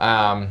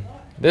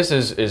this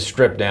is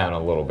stripped down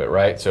a little bit,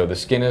 right? So the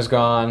skin is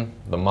gone,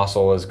 the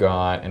muscle is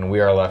gone, and we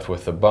are left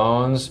with the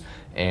bones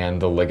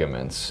and the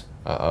ligaments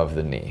of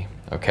the knee.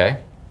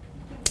 Okay.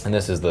 And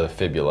this is the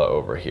fibula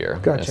over here.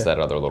 It's that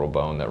other little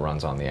bone that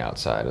runs on the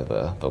outside of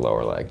the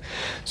lower leg.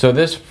 So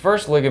this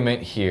first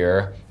ligament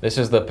here, this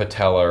is the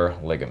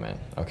patellar ligament,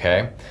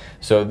 okay?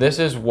 So this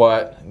is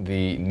what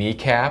the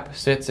kneecap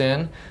sits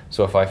in.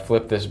 So if I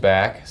flip this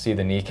back, see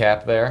the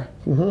kneecap there?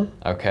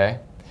 Okay.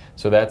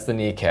 So that's the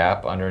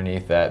kneecap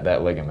underneath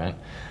that ligament.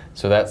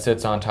 So that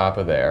sits on top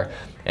of there.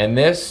 And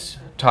this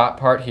top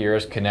part here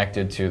is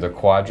connected to the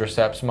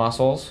quadriceps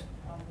muscles,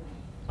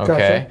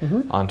 okay,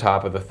 on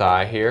top of the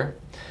thigh here.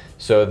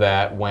 So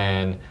that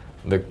when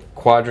the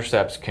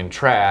quadriceps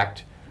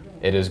contract,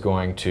 it is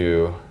going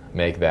to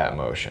make that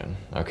motion,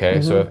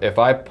 okay? So if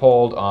I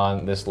pulled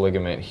on this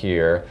ligament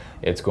here,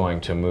 it's going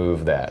to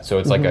move that. So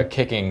it's like a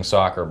kicking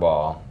soccer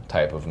ball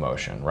type of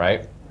motion,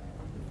 right?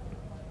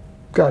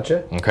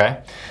 Gotcha.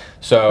 Okay.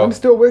 So I'm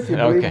still with you,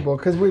 believable,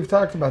 because we've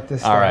talked about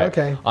this stuff. All right.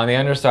 Okay. On the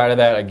underside of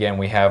that, again,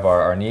 we have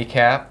our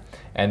kneecap,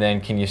 and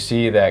then can you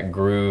see that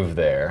groove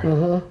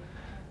there?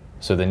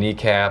 So the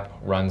kneecap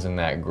runs in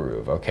that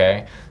groove,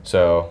 okay?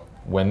 So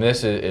when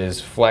this is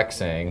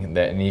flexing,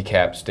 that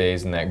kneecap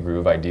stays in that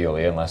groove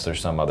ideally, unless there's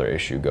some other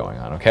issue going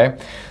on, okay?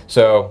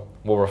 So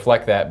we'll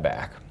reflect that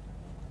back.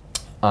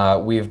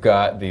 We've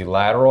got the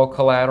lateral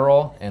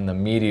collateral and the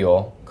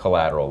medial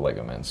collateral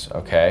ligaments,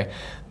 okay?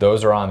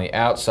 Those are on the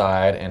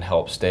outside and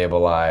help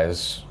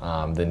stabilize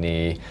the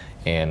knee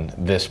in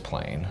this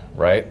plane,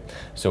 right?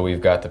 So we've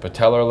got the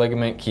patellar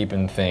ligament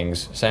keeping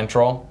things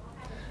central,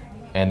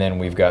 and then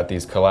we've got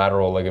these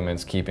collateral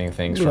ligaments keeping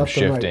things from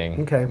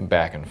shifting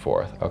back and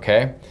forth,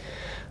 okay?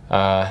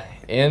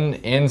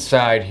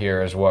 Inside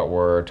here is what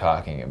we're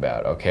talking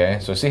about, okay?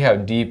 So see how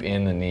deep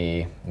in the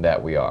knee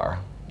that we are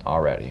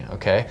already,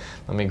 okay?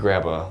 Let me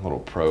grab a little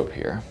probe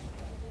here.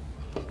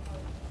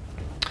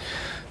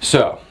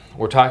 So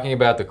we're talking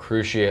about the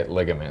cruciate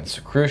ligaments.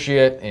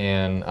 Cruciate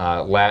in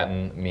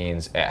Latin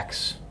means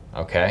X,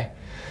 okay?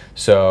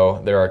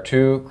 So there are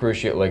two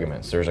cruciate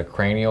ligaments. There's a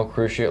cranial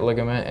cruciate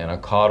ligament and a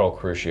caudal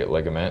cruciate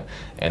ligament,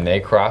 and they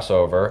cross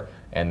over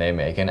and they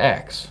make an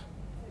X.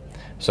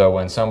 So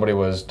when somebody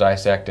was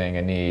dissecting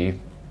a knee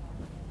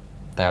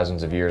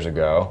thousands of years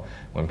ago,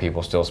 when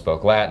people still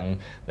spoke Latin,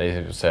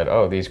 they said,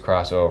 oh, these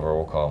cross over,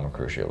 we'll call them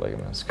cruciate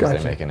ligaments because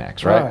they make an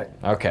X, right?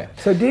 Okay.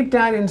 So deep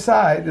down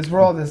inside is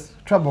where all this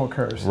trouble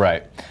occurs.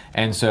 Right.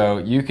 And so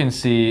you can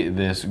see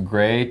this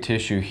gray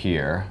tissue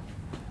here.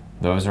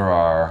 Those are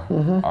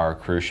our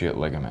cruciate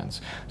ligaments.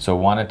 So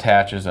one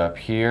attaches up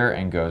here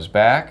and goes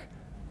back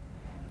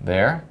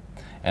there,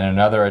 and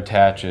another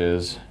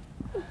attaches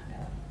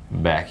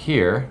back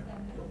here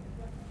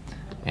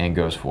and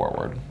goes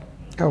forward.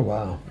 Oh,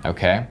 wow.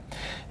 Okay?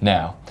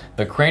 Now,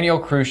 the cranial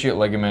cruciate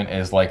ligament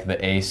is like the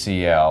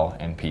ACL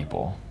in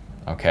people.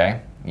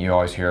 Okay? You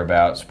always hear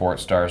about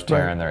sports stars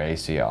tearing their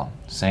ACL.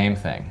 Same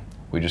thing.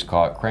 We just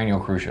call it cranial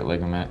cruciate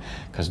ligament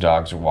because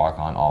dogs walk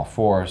on all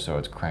fours, so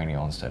it's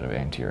cranial instead of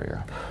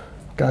anterior.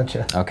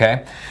 Gotcha.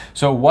 Okay?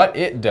 So what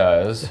it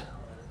does,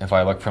 if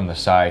I look from the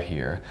side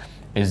here,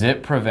 is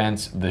it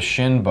prevents the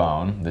shin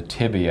bone, the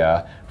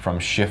tibia, from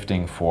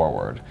shifting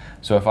forward.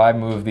 So if I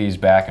move these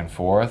back and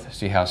forth,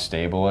 see how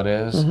stable it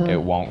is?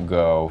 It won't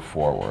go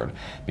forward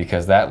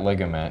because that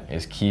ligament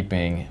is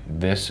keeping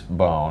this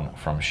bone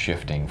from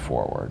shifting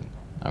forward.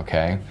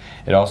 Okay?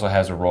 It also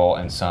has a role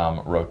in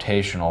some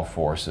rotational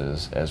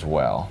forces as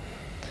well,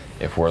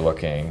 if we're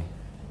looking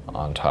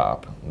on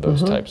top,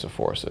 those types of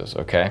forces.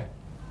 Okay?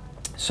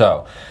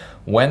 So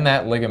when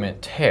that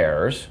ligament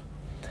tears,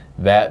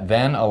 that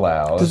then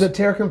allows... Does it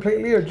tear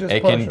completely or just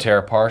It partial? can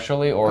tear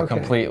partially or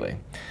completely.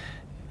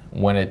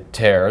 When it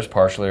tears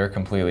partially or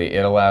completely,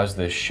 it allows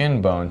the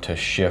shin bone to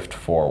shift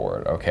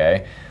forward,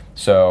 okay?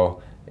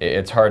 So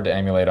it's hard to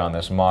emulate on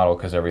this model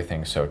because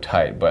everything's so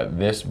tight, but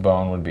this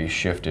bone would be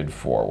shifted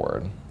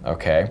forward,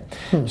 okay?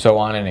 So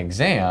on an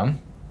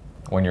exam,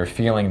 when you're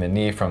feeling the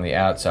knee from the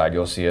outside,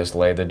 you'll see us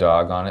lay the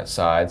dog on its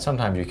side.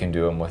 Sometimes you can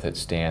do them with it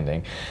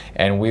standing.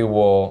 And we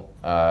will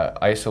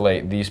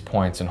isolate these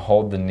points and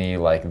hold the knee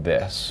like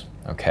this,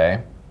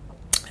 okay?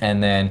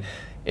 And then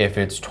if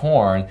it's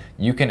torn,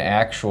 you can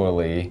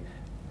actually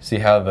see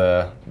how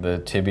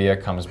the tibia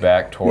comes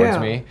back towards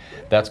me?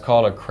 That's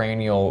called a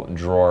cranial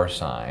drawer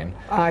sign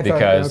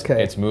because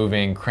it's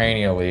moving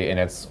cranially and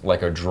it's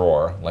like a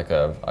drawer, like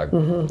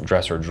a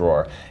dresser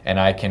drawer. And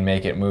I can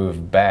make it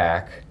move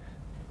back,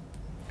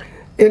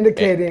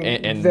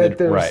 indicating that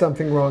there's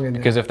something wrong in it.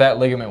 Because if that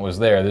ligament was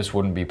there, this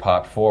wouldn't be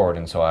popped forward,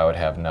 and so I would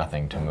have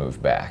nothing to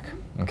move back.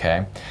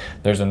 Okay?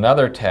 There's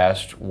another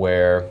test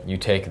where you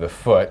take the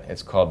foot,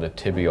 it's called the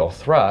tibial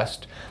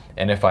thrust,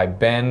 and if I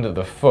bend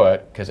the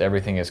foot, because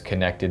everything is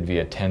connected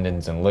via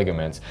tendons and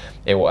ligaments,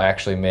 it will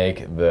actually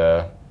make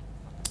the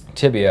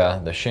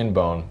tibia, the shin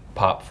bone,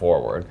 pop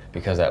forward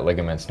because that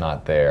ligament's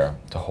not there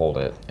to hold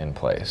it in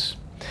place.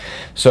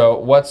 So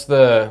what's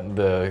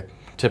the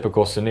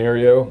typical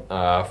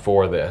scenario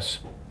for this?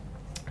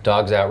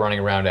 Dog's out running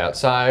around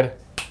outside,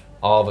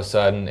 all of a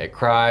sudden it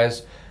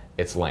cries,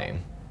 it's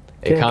lame.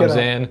 It comes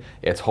in,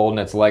 it's holding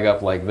its leg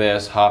up like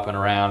this, hopping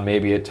around,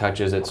 maybe it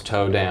touches its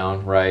toe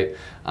down, right?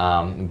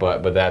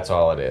 But that's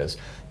all it is.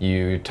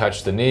 You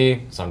touch the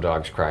knee, some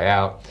dogs cry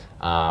out,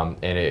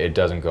 and it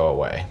doesn't go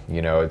away.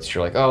 You know,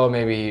 you're like, oh,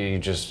 maybe you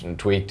just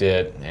tweaked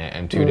it,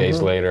 and 2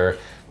 days later,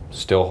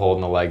 still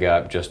holding the leg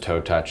up, just toe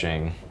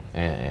touching,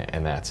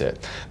 and that's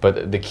it.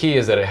 But the key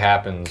is that it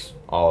happens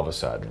all of a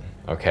sudden,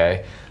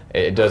 okay?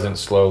 It doesn't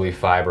slowly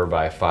fiber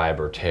by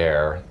fiber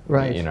tear.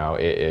 Right. You know,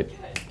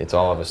 it's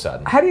all of a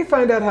sudden. How do you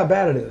find out how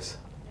bad it is?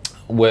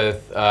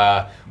 With,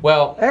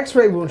 well...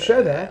 X-ray won't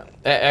show that.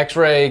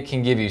 X-ray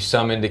can give you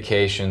some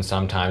indication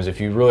sometimes.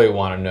 If you really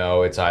want to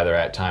know, it's either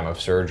at time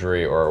of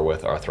surgery or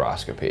with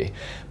arthroscopy.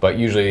 But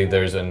usually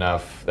there's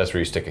enough, that's where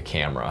you stick a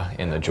camera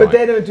in the joint. But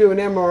they don't do an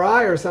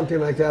MRI or something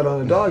like that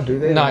on a dog, do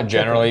they? Not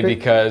generally,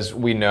 because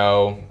we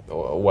know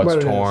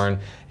what's torn.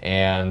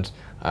 And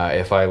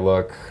if I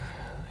look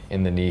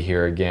in the knee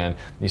here again,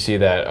 you see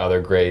that other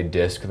gray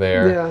disc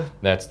there? Yeah.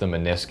 That's the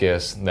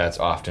meniscus. That's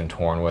often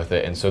torn with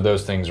it. And so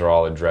those things are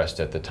all addressed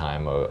at the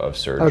time of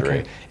surgery.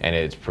 Okay. And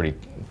it's pretty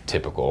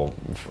typical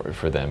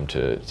for them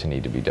to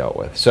need to be dealt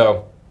with.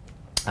 So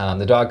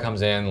the dog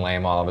comes in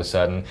lame all of a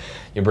sudden.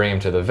 You bring him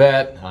to the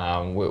vet.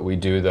 We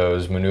do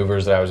those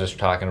maneuvers that I was just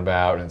talking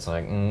about. And it's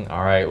like,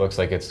 all right, looks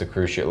like it's the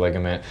cruciate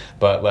ligament,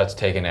 but let's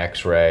take an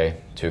X-ray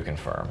to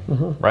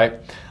confirm, right?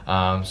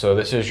 So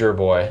this is your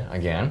boy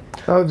again.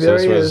 Oh, there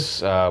so he this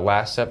is. was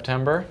last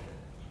September.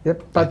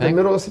 Yep, about the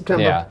middle of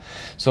September. Yeah.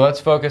 So let's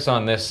focus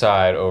on this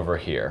side over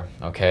here.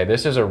 Okay,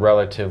 this is a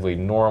relatively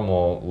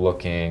normal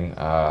looking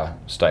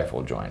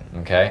stifle joint.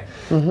 Okay,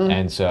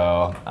 and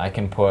so I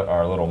can put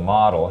our little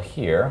model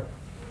here,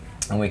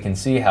 and we can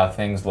see how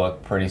things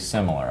look pretty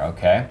similar.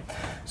 Okay,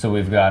 so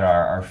we've got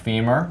our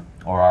femur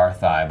or our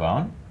thigh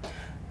bone,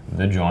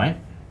 the joint,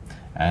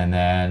 and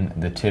then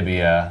the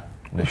tibia,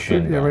 the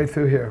shin bone. Yeah, right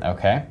through here.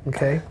 Okay.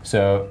 Okay.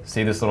 So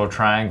see this little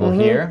triangle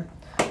here?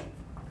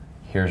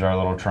 Here's our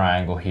little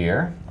triangle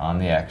here on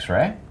the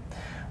X-ray.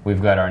 We've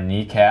got our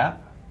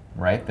kneecap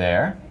right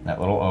there,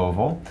 that little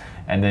oval.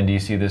 And then do you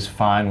see this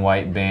fine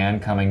white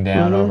band coming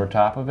down over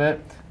top of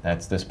it?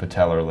 That's this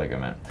patellar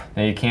ligament.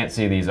 Now you can't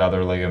see these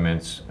other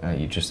ligaments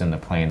just in the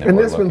plane that we're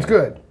looking. And this one's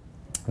good?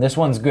 This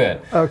one's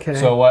good. Okay.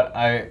 So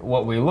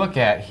what we look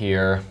at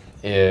here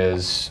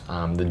is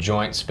the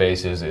joint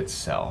spaces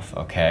itself,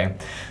 okay?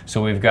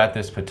 So we've got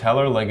this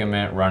patellar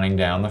ligament running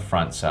down the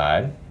front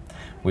side.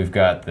 We've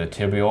got the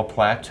tibial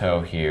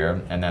plateau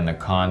here, and then the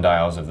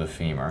condyles of the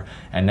femur,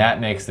 and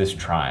that makes this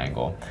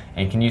triangle.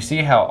 And can you see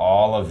how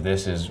all of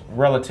this is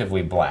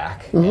relatively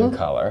black in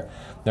color?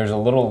 There's a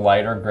little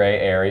lighter gray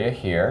area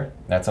here.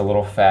 That's a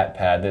little fat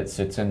pad that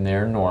sits in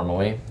there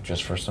normally,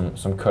 just for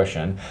some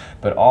cushion.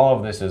 But all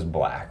of this is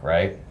black,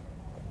 right?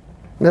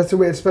 That's the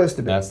way it's supposed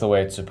to be. That's the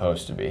way it's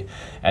supposed to be.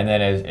 And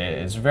then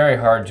it's very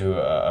hard to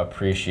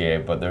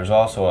appreciate, but there's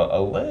also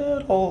a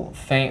little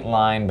faint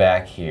line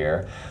back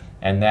here,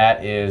 and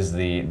that is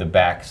the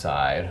back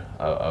side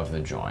of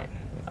the joint,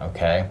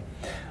 okay?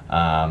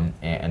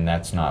 And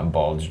that's not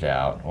bulged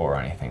out or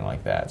anything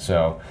like that.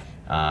 So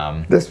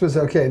this was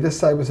okay. This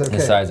side was okay.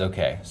 This side's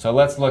okay. So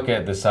let's look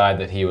at the side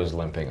that he was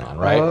limping on,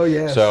 right? Oh,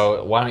 yes.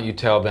 So why don't you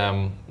tell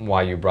them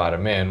why you brought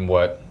him in,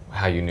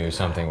 how you knew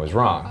something was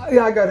wrong?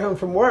 Yeah, I got home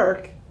from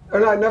work,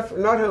 or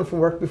not home from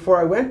work, before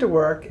I went to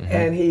work,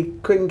 and he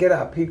couldn't get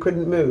up. He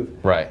couldn't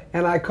move. Right.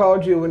 And I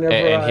called you whenever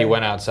And he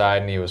went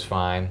outside and he was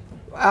fine?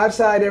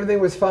 Outside, everything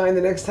was fine.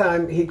 The next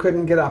time, he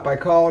couldn't get up. I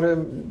called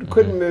him,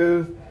 couldn't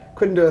move,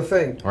 couldn't do a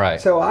thing.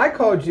 Right. So I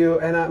called you,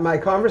 and my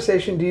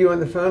conversation to you on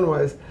the phone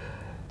was,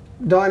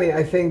 Donnie,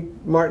 I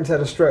think Martin's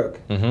had a stroke.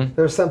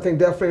 There's something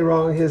definitely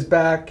wrong. His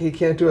back, he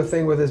can't do a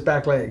thing with his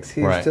back legs.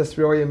 He's just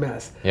really a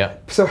mess. Yeah.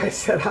 So I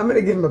said, I'm going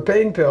to give him a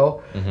pain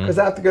pill because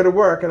I have to go to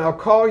work, and I'll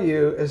call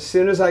you as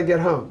soon as I get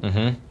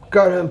home.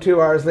 Got home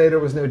 2 hours later,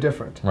 it was no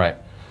different. Right.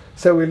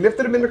 So we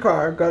lifted him in the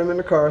car, got him in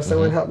the car,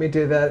 someone helped me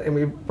do that, and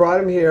we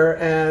brought him here,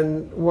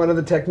 and one of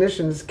the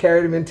technicians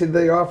carried him into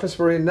the office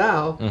we're in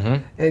now,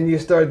 and you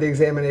started the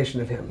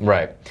examination of him.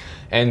 Right.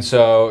 And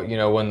so, you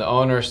know, when the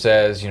owner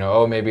says, you know,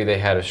 oh, maybe they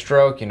had a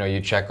stroke, you know,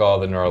 you check all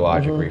the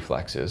neurologic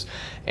reflexes.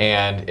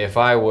 And if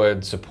I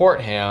would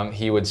support him,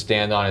 he would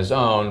stand on his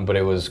own, but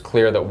it was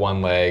clear that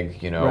one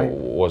leg, you know,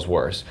 was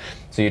worse.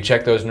 So you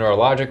check those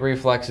neurologic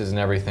reflexes and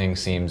everything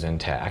seems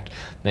intact.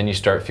 Then you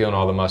start feeling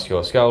all the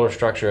musculoskeletal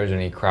structures,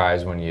 and he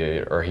cries when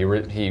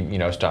he you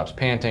know, stops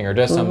panting or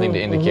does something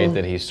to indicate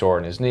that he's sore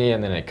in his knee,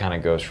 and then it kind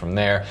of goes from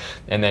there.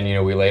 And then, you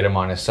know, we laid him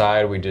on his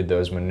side, we did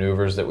those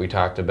maneuvers that we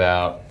talked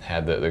about,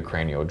 had the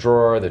cranial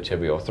drawer, the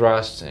tibial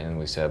thrusts, and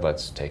we said,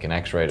 let's take an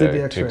x-ray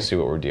to see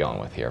what we're dealing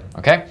with here,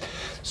 okay?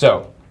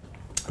 So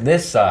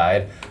this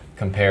side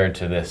compared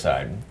to this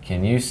side,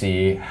 can you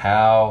see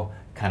how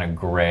kind of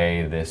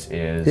gray this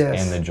is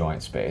in the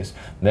joint space?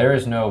 There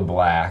is no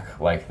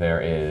black like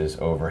there is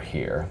over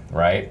here,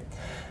 right?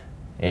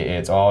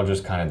 It's all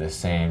just kind of the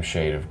same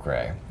shade of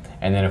gray.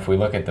 And then if we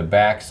look at the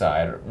back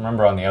side,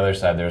 remember on the other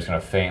side there's kind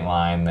of faint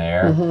line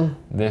there.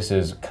 This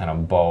is kind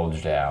of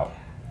bulged out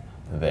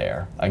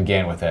there.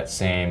 Again, with that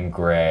same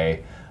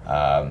gray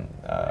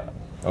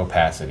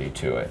opacity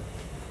to it.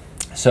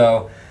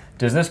 So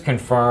does this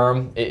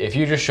confirm, if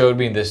you just showed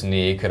me this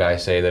knee, could I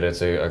say that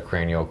it's a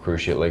cranial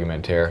cruciate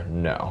ligament tear?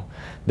 No.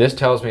 This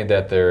tells me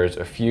that there's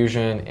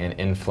effusion and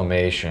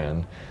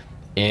inflammation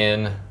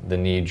in the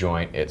knee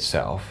joint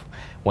itself.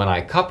 When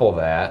I couple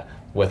that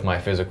with my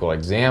physical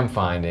exam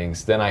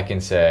findings, then I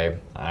can say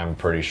I'm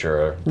pretty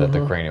sure that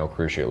the cranial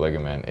cruciate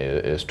ligament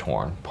is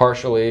torn,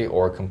 partially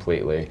or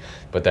completely,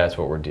 but that's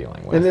what we're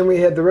dealing with. And then we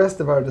had the rest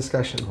of our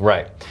discussion.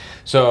 Right.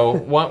 So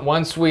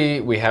once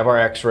we have our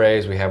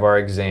x-rays, we have our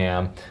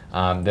exam,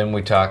 then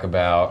we talk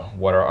about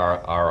what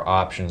our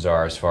options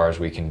are as far as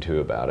we can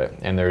do about it.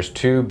 And there's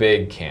two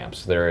big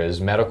camps. There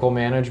is medical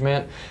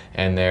management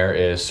and there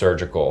is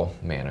surgical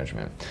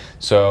management.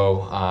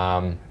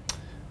 So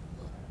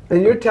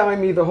and you're telling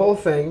me the whole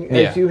thing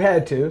as you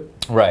had to.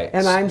 Right.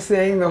 And I'm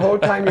saying the whole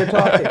time you're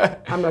talking,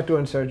 I'm not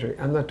doing surgery.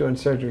 I'm not doing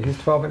surgery. He's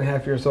 12 and a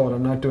half years old.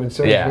 I'm not doing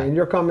surgery. Yeah. And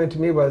your comment to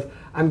me was,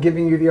 I'm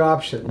giving you the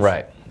options.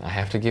 Right. I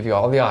have to give you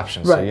all the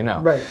options so you know.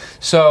 Right.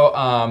 So,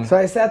 so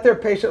I sat there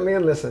patiently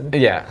and listened.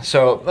 Yeah.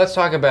 So let's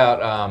talk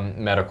about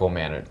medical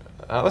management.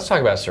 Let's talk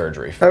about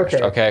surgery first.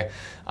 Okay.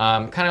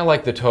 Kind of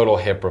like the total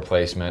hip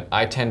replacement,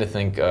 I tend to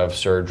think of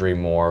surgery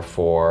more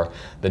for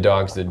the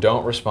dogs that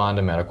don't respond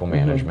to medical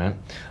management,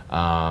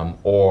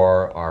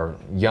 or are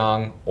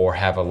young or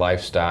have a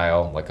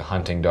lifestyle like a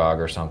hunting dog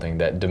or something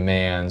that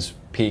demands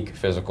peak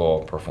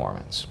physical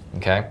performance.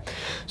 Okay,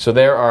 so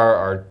there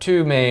are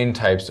two main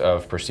types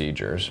of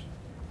procedures.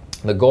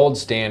 The gold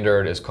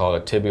standard is called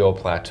a tibial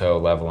plateau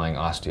leveling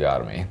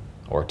osteotomy,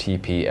 or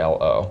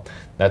TPLO.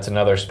 That's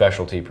another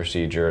specialty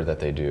procedure that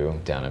they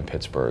do down in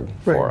Pittsburgh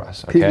for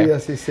us. Okay?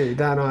 PVSCC,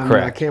 down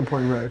on Camp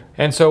Point Road.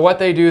 And so what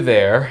they do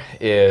there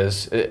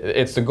is,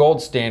 it's the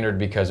gold standard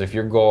because if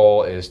your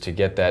goal is to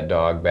get that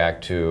dog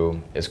back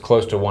to as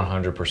close to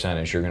 100%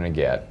 as you're going to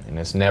get, and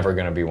it's never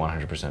going to be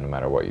 100% no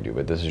matter what you do,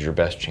 but this is your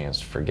best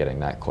chance for getting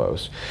that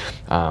close.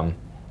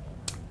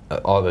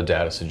 All the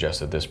data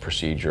suggests that this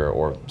procedure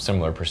or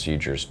similar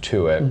procedures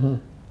to it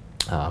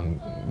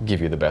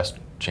give you the best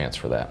chance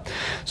for that.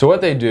 So what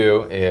they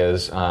do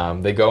is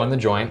they go in the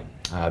joint,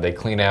 they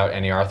clean out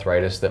any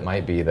arthritis that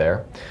might be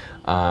there,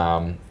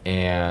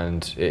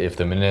 and if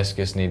the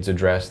meniscus needs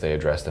addressed, they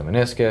address the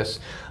meniscus,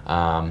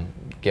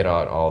 get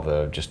out all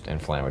the just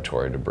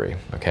inflammatory debris,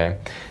 okay?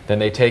 Then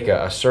they take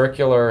a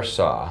circular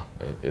saw,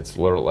 it's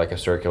literally like a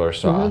circular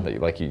saw that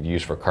like you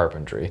use for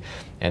carpentry,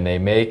 and they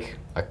make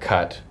a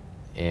cut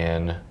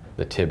in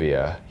the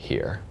tibia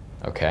here,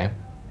 okay?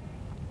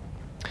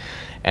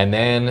 And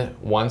then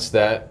once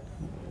that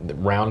the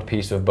round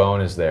piece of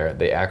bone is there,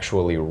 they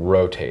actually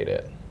rotate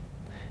it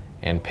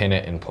and pin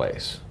it in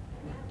place.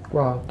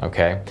 Wow.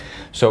 Okay,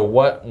 so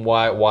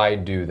why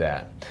do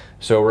that?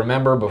 So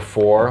remember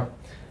before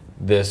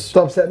this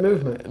Stops that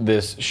movement.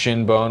 This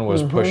shin bone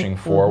was pushing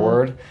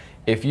forward.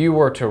 If you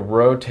were to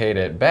rotate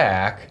it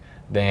back,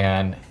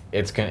 then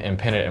it's going to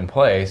pin it in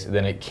place.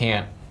 Then it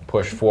can't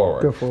push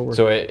forward. Go forward.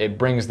 So it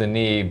brings the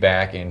knee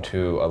back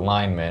into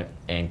alignment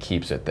and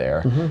keeps it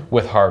there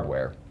with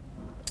hardware.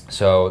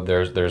 So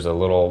there's a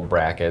little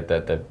bracket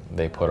that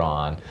they put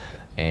on,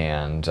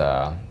 and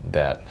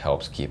that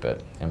helps keep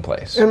it in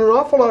place. And an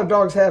awful lot of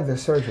dogs have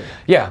this surgery.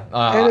 Yeah.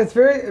 And it's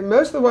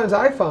most of the ones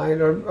I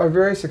find are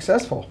very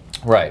successful.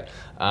 Right.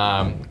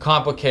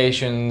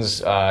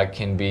 Complications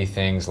can be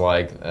things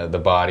like the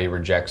body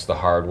rejects the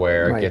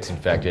hardware, Right. gets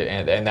infected,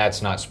 and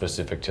that's not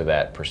specific to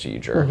that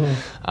procedure.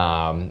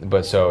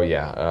 But so,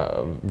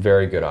 yeah,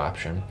 very good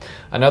option.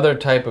 Another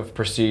type of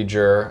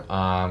procedure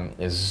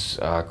is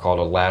called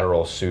a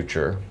lateral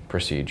suture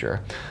procedure.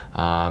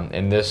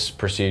 In this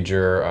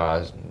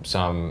procedure,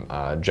 some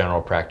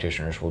general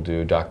practitioners will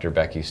do. Dr.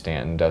 Becky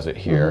Stanton does it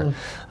here.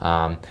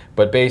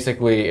 But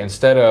basically,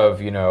 instead of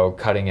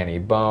cutting any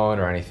bone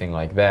or anything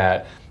like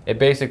that, it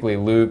basically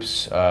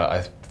loops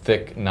a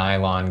thick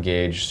nylon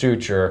gauge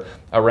suture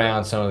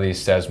around some of these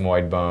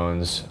sesamoid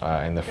bones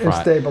in the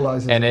front. And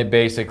stabilizes. And it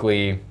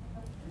basically,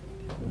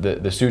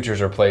 the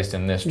sutures are placed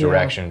in this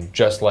direction,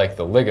 just like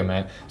the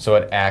ligament, so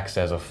it acts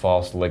as a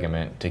false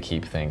ligament to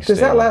keep things Does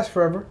stable. that last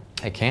forever?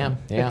 It can,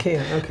 yeah. It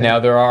can, okay.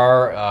 Now there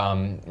are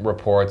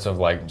reports of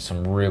like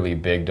some really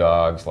big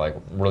dogs, like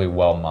really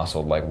well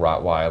muscled, like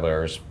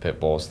Rottweilers, Pit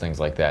Bulls, things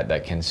like that,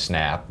 that can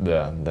snap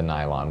the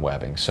nylon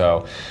webbing.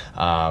 So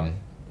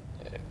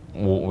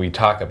we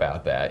talk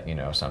about that,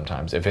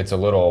 sometimes. If it's a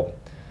little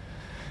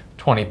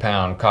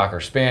 20-pound Cocker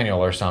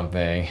Spaniel or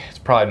something, it's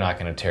probably not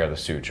going to tear the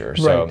suture.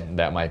 So Right.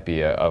 that might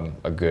be a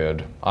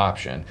good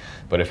option.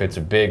 But if it's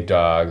a big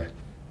dog,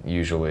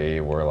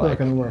 usually we're like,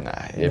 gonna work. nah,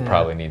 it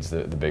probably needs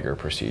the bigger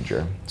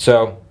procedure.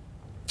 So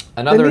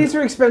another... And these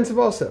are expensive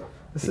also.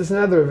 This is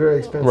another very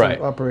expensive Right.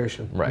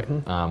 operation. Right.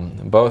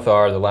 Both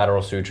are. The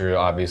lateral suture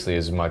obviously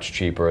is much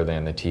cheaper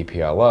than the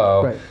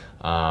TPLO.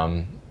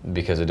 Right.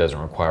 Because it doesn't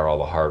require all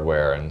the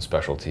hardware and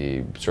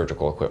specialty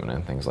surgical equipment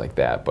and things like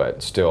that,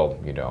 but still,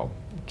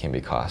 can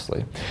be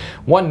costly.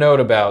 One note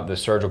about the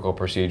surgical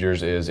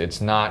procedures is it's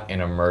not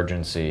an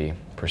emergency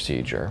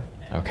procedure,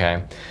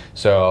 okay?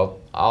 So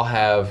I'll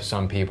have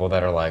some people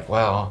that are like,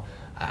 well,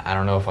 I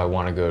don't know if I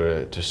want to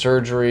go to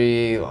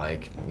surgery,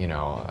 like,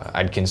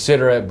 I'd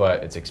consider it,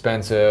 but it's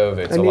expensive.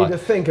 It's I need to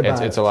think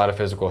about it. It's a lot of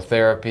physical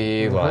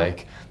therapy,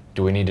 like,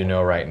 do we need to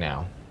know right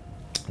now?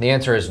 The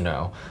answer is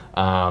no.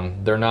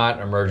 They're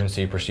not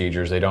emergency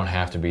procedures. They don't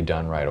have to be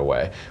done right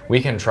away.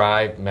 We can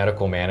try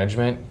medical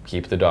management,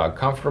 keep the dog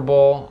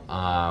comfortable,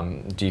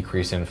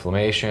 decrease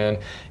inflammation,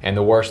 and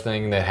the worst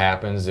thing that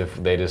happens if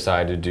they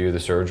decide to do the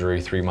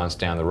surgery 3 months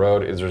down the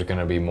road is there's going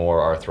to be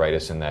more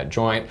arthritis in that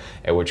joint,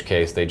 in which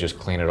case they just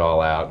clean it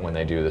all out when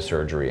they do the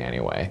surgery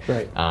anyway.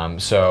 Right.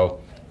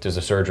 So does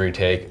the surgery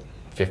take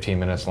 15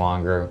 minutes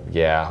longer?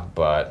 Yeah,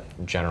 but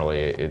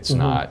generally it's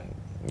not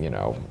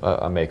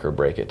a make or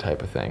break it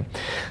type of thing.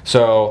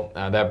 So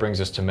that brings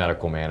us to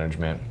medical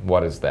management.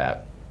 What is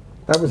that?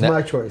 That was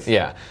my choice.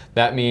 Yeah,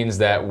 that means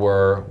that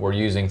we're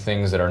using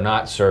things that are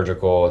not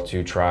surgical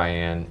to try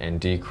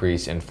and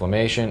decrease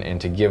inflammation and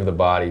to give the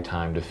body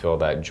time to fill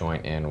that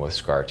joint in with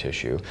scar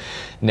tissue.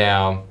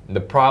 Now,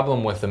 the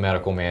problem with the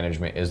medical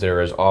management is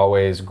there is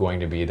always going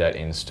to be that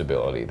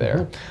instability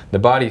there. The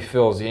body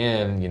fills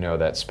in,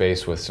 that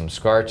space with some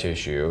scar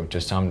tissue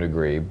to some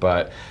degree,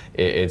 but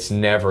it's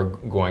never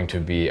going to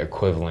be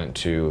equivalent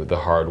to the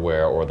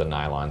hardware or the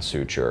nylon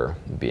suture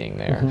being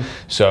there.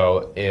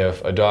 So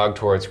if a dog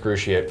tore its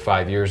cruciate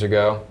 5 years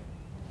ago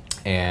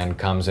and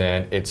comes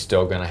in, it's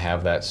still going to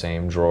have that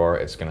same drawer.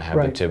 It's going to have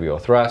Right. the tibial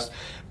thrust,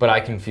 but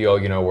I can feel,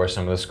 where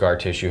some of the scar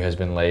tissue has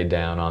been laid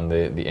down on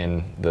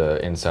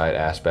the inside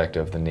aspect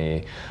of the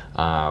knee,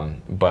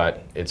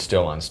 but it's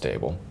still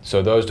unstable.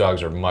 So those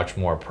dogs are much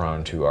more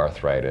prone to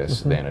arthritis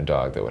than a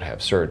dog that would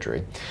have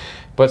surgery.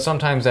 But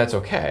sometimes that's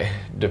okay,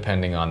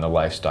 depending on the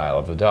lifestyle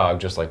of the dog,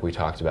 just like we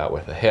talked about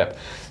with the hip.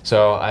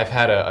 So I've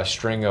had a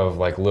string of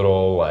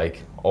little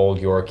old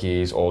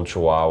Yorkies, old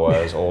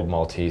Chihuahuas, old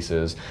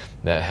Malteses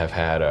that have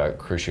had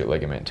cruciate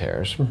ligament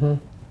tears.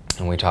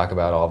 And we talk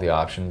about all the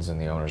options and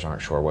the owners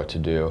aren't sure what to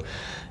do.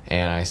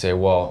 And I say,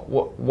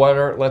 well,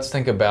 let's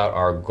think about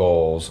our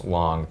goals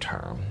long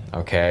term,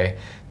 okay?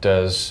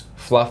 Does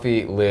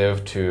Fluffy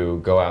live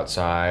to go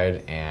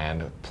outside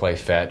and play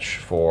fetch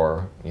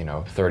for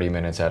 30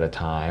 minutes at a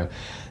time?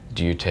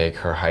 Do you take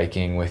her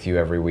hiking with you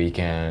every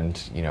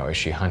weekend? Is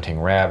she hunting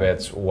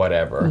rabbits?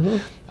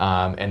 Whatever.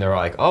 And they're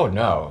like, oh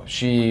no,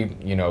 she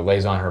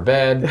lays on her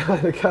bed.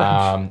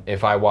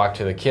 If I walk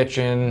to the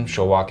kitchen,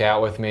 she'll walk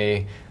out with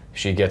me.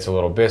 She gets a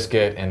little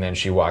biscuit and then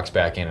she walks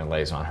back in and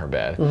lays on her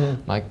bed.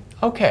 I'm like,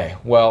 okay,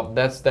 well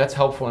that's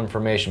helpful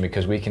information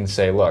because we can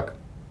say, look,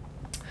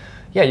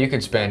 yeah, you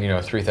could spend, you know,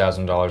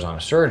 $3,000 on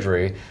a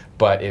surgery,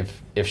 but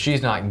if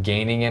she's not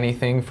gaining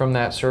anything from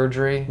that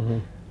surgery,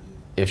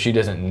 if she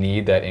doesn't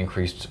need that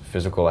increased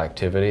physical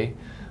activity,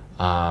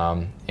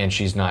 and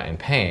she's not in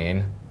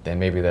pain, then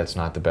maybe that's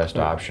not the best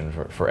option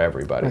for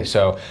everybody. Right.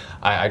 So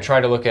I try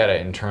to look at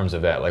it in terms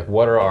of that, like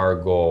what are our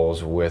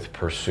goals with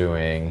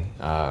pursuing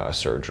a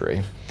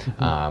surgery?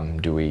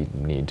 Do we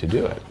need to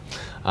do it?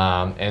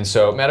 And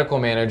so medical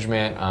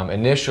management,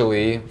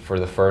 initially for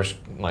the first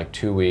like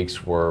 2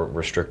 weeks, we're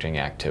restricting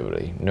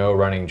activity. No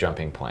running,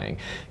 jumping, playing,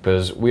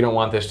 because we don't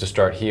want this to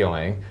start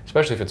healing,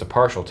 especially if it's a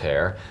partial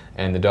tear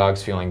and the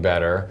dog's feeling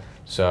better.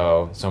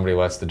 So somebody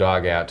lets the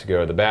dog out to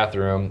go to the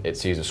bathroom, it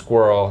sees a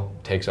squirrel,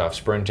 takes off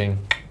sprinting,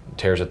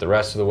 tears it the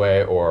rest of the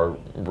way, or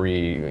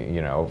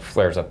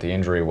flares up the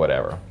injury,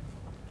 whatever.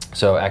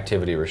 So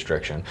activity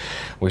restriction.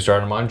 We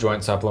start them on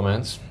joint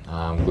supplements,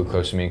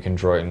 glucosamine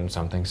chondroitin,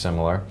 something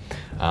similar,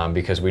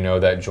 because we know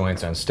that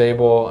joint's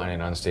unstable, and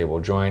an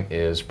unstable joint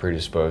is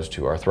predisposed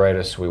to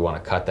arthritis. We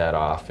want to cut that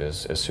off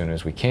as soon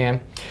as we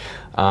can.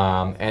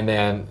 And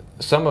then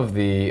some of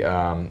the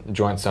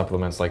joint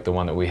supplements, like the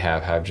one that we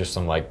have just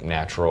some like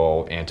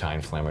natural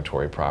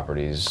anti-inflammatory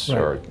properties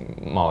or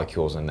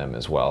molecules in them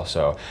as well.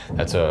 So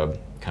that's a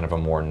kind of a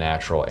more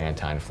natural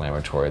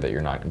anti-inflammatory that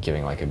you're not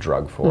giving like a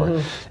drug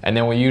for. And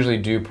then we usually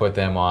do put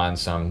them on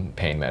some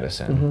pain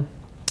medicine.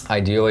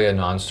 Ideally a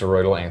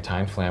non-steroidal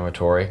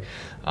anti-inflammatory.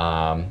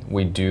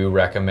 We do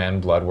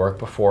recommend blood work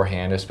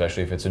beforehand,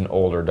 especially if it's an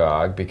older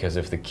dog, because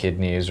if the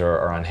kidneys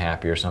are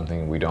unhappy or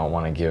something, we don't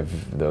want to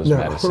give those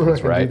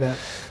medicines, right?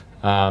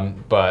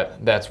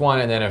 But that's one,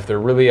 and then if they're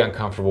really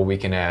uncomfortable, we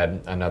can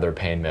add another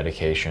pain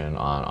medication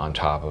on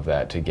top of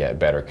that to get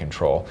better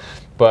control.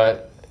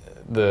 But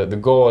the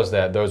goal is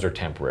that those are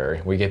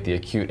temporary. We get the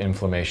acute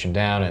inflammation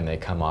down and they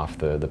come off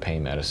the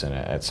pain medicine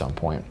at some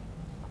point.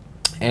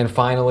 And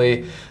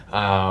finally,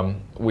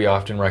 we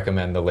often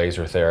recommend the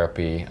laser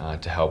therapy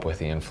to help with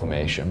the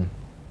inflammation.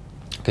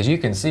 Because you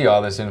can see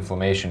all this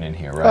inflammation in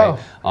here, right?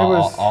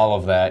 All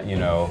of that, you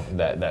know,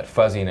 that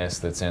fuzziness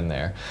that's in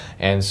there.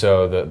 And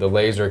so the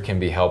laser can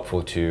be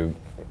helpful to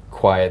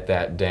quiet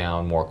that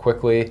down more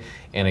quickly.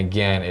 And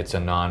again, it's a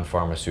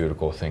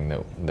non-pharmaceutical thing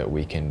that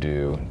we can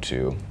do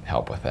to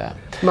help with that.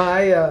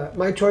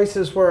 My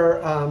choices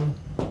were,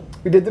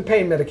 we did the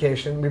pain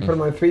medication. We put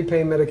him on 3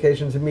 pain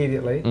medications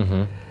immediately.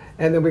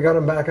 And then we got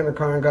him back in the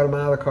car and got him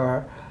out of the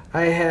car.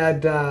 I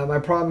had, my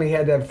problem, he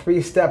had to have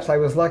 3 steps. I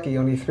was lucky,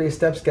 only 3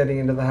 steps getting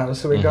into the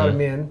house, so we got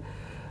him in.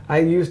 I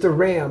used a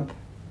ramp,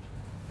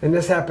 and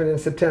this happened in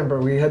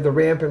September. We had the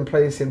ramp in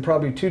place in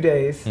probably 2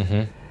 days.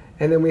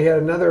 And then we had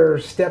another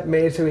step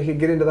made so he could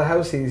get into the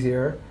house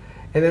easier.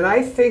 And then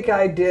I think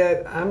I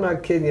did, I'm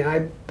not kidding you,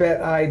 I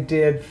bet I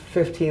did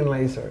 15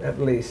 laser at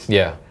least.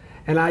 Yeah.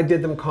 And I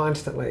did them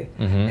constantly.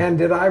 And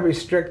did I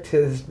restrict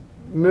his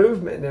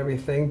movement and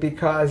everything,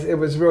 because it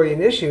was really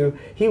an issue.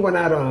 He went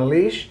out on a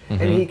leash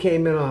and he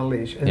came in on a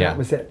leash, and that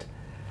was it.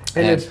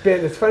 And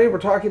it's funny we're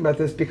talking about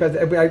this because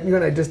you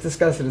and I just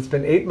discussed it. It's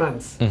been 8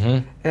 months.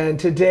 And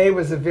today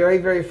was the very,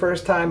 very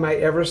first time I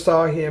ever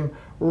saw him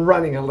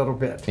running a little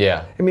bit.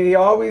 I mean, he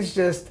always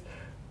just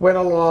went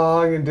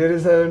along and did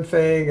his own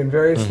thing and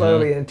very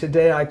slowly. And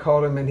today I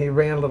called him and he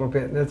ran a little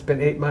bit, and it's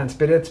been 8 months.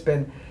 But it's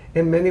been,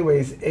 in many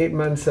ways, 8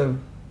 months of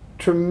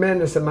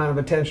tremendous amount of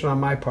attention on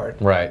my part.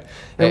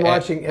 And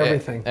watching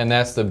everything. And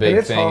that's the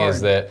big thing,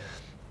 is that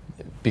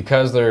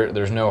because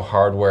there's no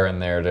hardware in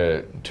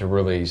there to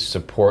really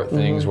support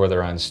things where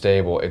they're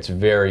unstable, it's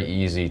very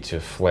easy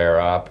to flare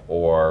up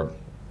or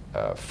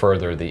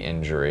further the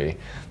injury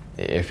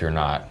if you're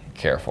not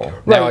careful.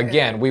 Now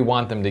again, we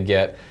want them to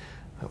get,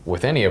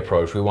 with any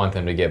approach, we want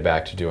them to get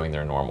back to doing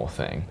their normal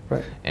thing.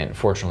 And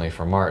fortunately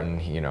for Martin,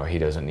 you know, he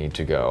doesn't need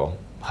to go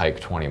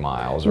hike 20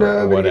 miles or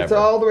whatever. But it's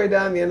all the way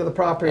down the end of the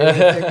property. And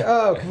you think,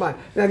 oh, come on.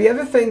 Now the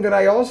other thing that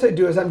I also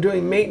do is I'm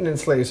doing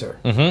maintenance laser.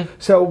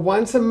 So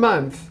once a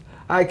month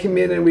I come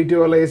in and we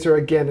do a laser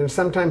again, and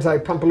sometimes I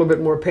pump a little bit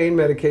more pain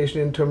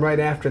medication into him right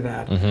after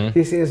that.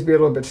 He seems to be a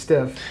little bit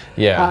stiff.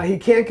 He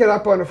can't get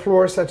up on a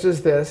floor such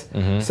as this,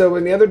 so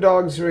when the other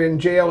dogs are in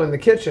jail in the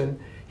kitchen,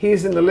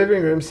 he's in the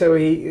living room, so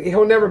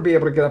he'll never be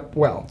able to get up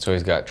well. So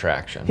he's got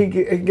traction. He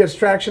gets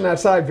traction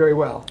outside very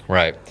well.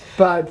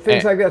 But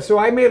things like that. So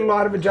I made a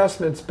lot of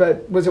adjustments,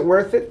 but was it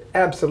worth it?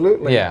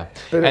 Absolutely. But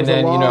it was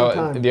a long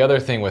time. The other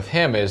thing with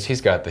him is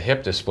he's got the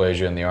hip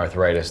dysplasia and the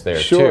arthritis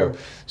there too.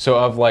 So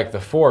of like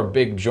the 4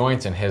 big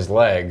joints in his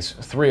legs,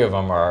 3 of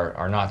them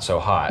are not so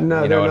hot. You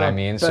know what I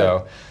mean?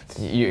 So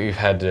you've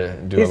had to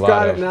do a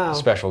lot of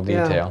special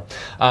detail.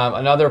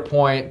 Another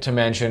point to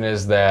mention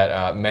is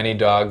that many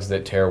dogs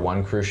that tear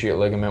one cruciate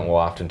ligament will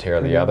often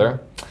tear the other.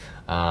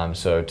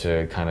 So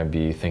to kind of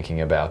be thinking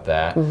about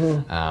that.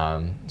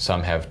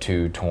 Some have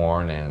 2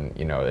 torn, and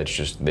you know, it's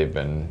just they've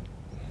been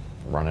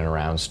running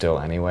around still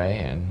anyway.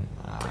 And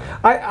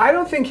I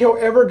don't think he'll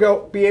ever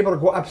be able to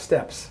go up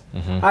steps.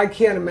 I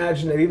can't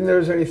imagine it. Even though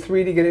there's only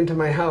 3 to get into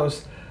my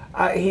house,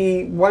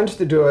 he wants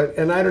to do it,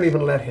 and I don't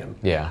even let him.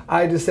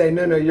 I just say,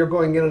 no, you're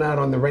going in and out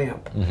on the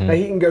ramp. Now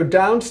he can go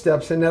down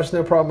steps, and that's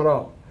no problem at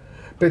all.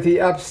 But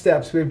the up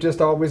steps, we've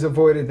just always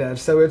avoided that.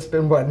 So it's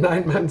been, what,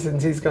 9 months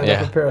since he's gone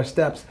up a pair of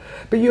steps.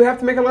 But you have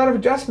to make a lot of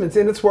adjustments,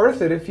 and it's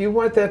worth it. If you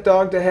want that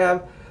dog to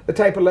have the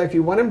type of life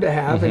you want him to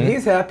have, and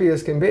he's happy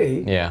as can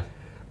be,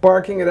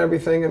 barking at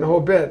everything and the whole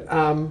bit,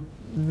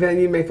 then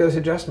you make those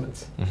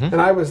adjustments.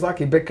 And I was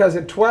lucky, because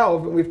at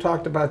 12, and we've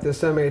talked about this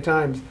so many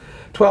times,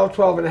 12,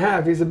 12 and a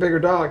half, he's a bigger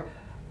dog,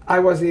 I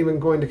wasn't even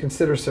going to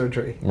consider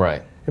surgery.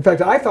 Right. In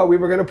fact, I thought we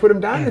were going to put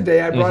him down the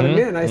day I brought him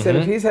in. I said,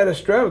 if he's had a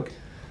stroke,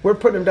 we're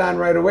putting him down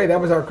right away.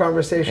 That was our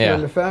conversation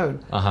on the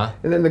phone.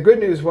 And then the good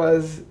news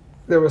was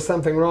there was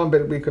something wrong,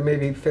 but we could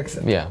maybe fix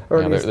it.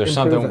 Or there's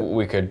something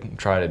we could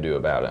try to do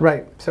about it.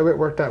 Right. So it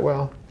worked out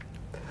well.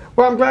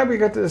 Well, I'm glad we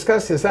got to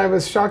discuss this. I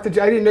was shocked that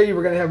I didn't know you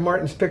were going to have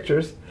Martin's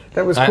pictures.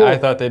 That was cool. I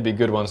thought they'd be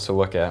good ones to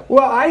look at.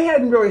 Well, I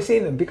hadn't really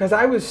seen them because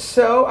I was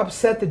so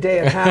upset the day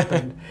it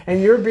happened.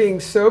 And you're being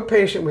so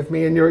patient with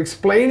me, and you're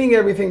explaining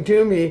everything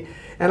to me,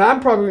 and I'm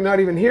probably not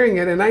even hearing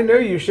it, and I know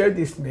you showed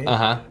these to me,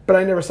 but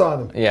I never saw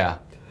them.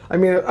 I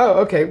mean,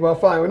 oh, okay, well,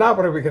 fine. Well, now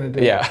what are we going to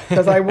do?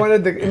 Because I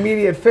wanted the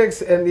immediate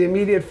fix, and the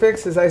immediate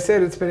fix, as I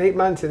said, it's been 8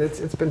 months, and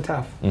it's been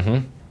tough.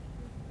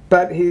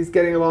 But he's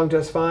getting along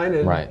just fine.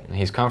 And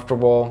he's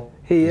comfortable.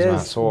 He's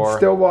not sore.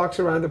 Still walks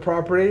around the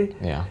property.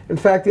 In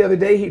fact, the other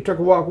day, he took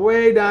a walk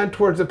way down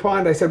towards the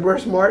pond. I said,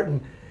 where's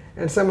Martin?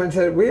 And someone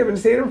said, we haven't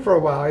seen him for a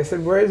while. I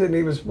said, where is it? And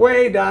he was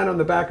way down on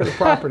the back of the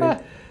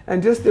property.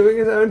 And just doing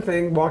his own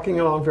thing, walking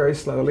along very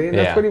slowly, and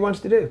that's what he wants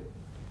to do.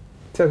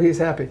 So he's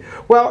happy.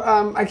 Well,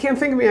 I can't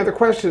think of any other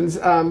questions.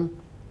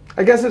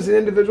 I guess it's an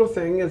individual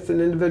thing. It's an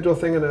individual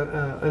thing, and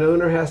an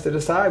owner has to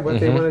decide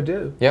what they want to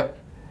do.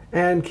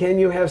 And can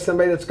you have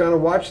somebody that's going to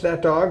watch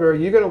that dog, or are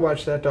you going to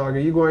watch that dog? Are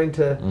you going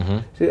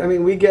to? I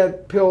mean, we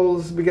get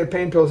pills. We get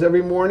pain pills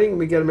every morning.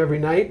 We get them every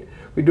night.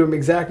 We do them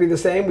exactly the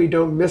same. We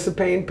don't miss a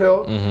pain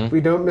pill.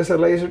 We don't miss a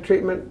laser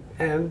treatment,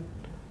 and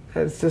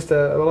it's just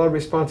a lot of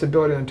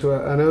responsibility onto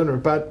an owner.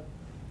 But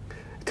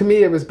to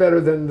me, it was better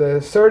than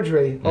the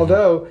surgery.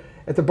 Although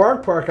at the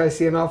Bark Park, I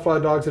see an awful lot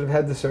of dogs that have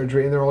had the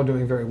surgery, and they're all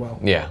doing very well.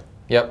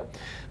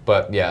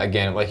 But yeah,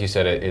 again, like you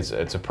said, it's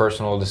a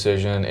personal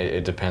decision.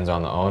 It depends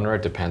on the owner,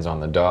 it depends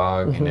on the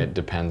dog, and it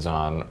depends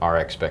on our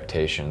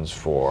expectations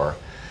for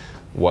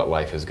what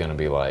life is going to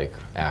be like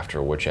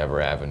after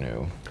whichever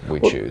avenue we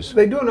choose.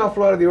 They do an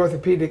awful lot of the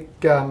orthopedic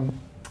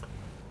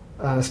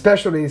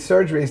specialty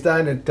surgeries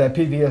down at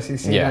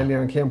PVSCC down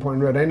there on Camp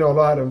Point Road. I know a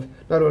lot of,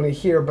 not only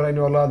here, but I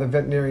know a lot of the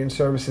veterinarian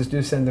services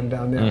do send them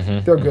down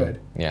there. They're good.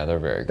 Yeah, they're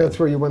very good. That's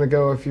where you want to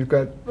go if you've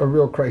got a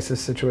real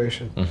crisis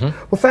situation.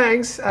 Well,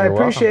 thanks. I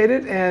appreciate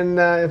it. And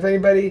if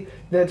anybody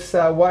that's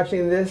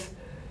watching this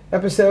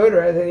episode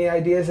or has any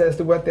ideas as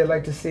to what they'd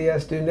like to see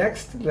us do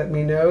next, let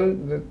me know,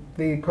 let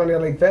the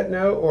Conneaut Lake Vet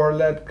know, or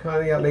let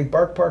Conneaut Lake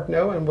Bark Park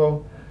know, and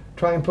we'll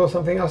try and pull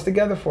something else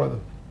together for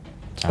them.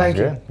 Thank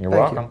you. You're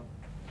welcome.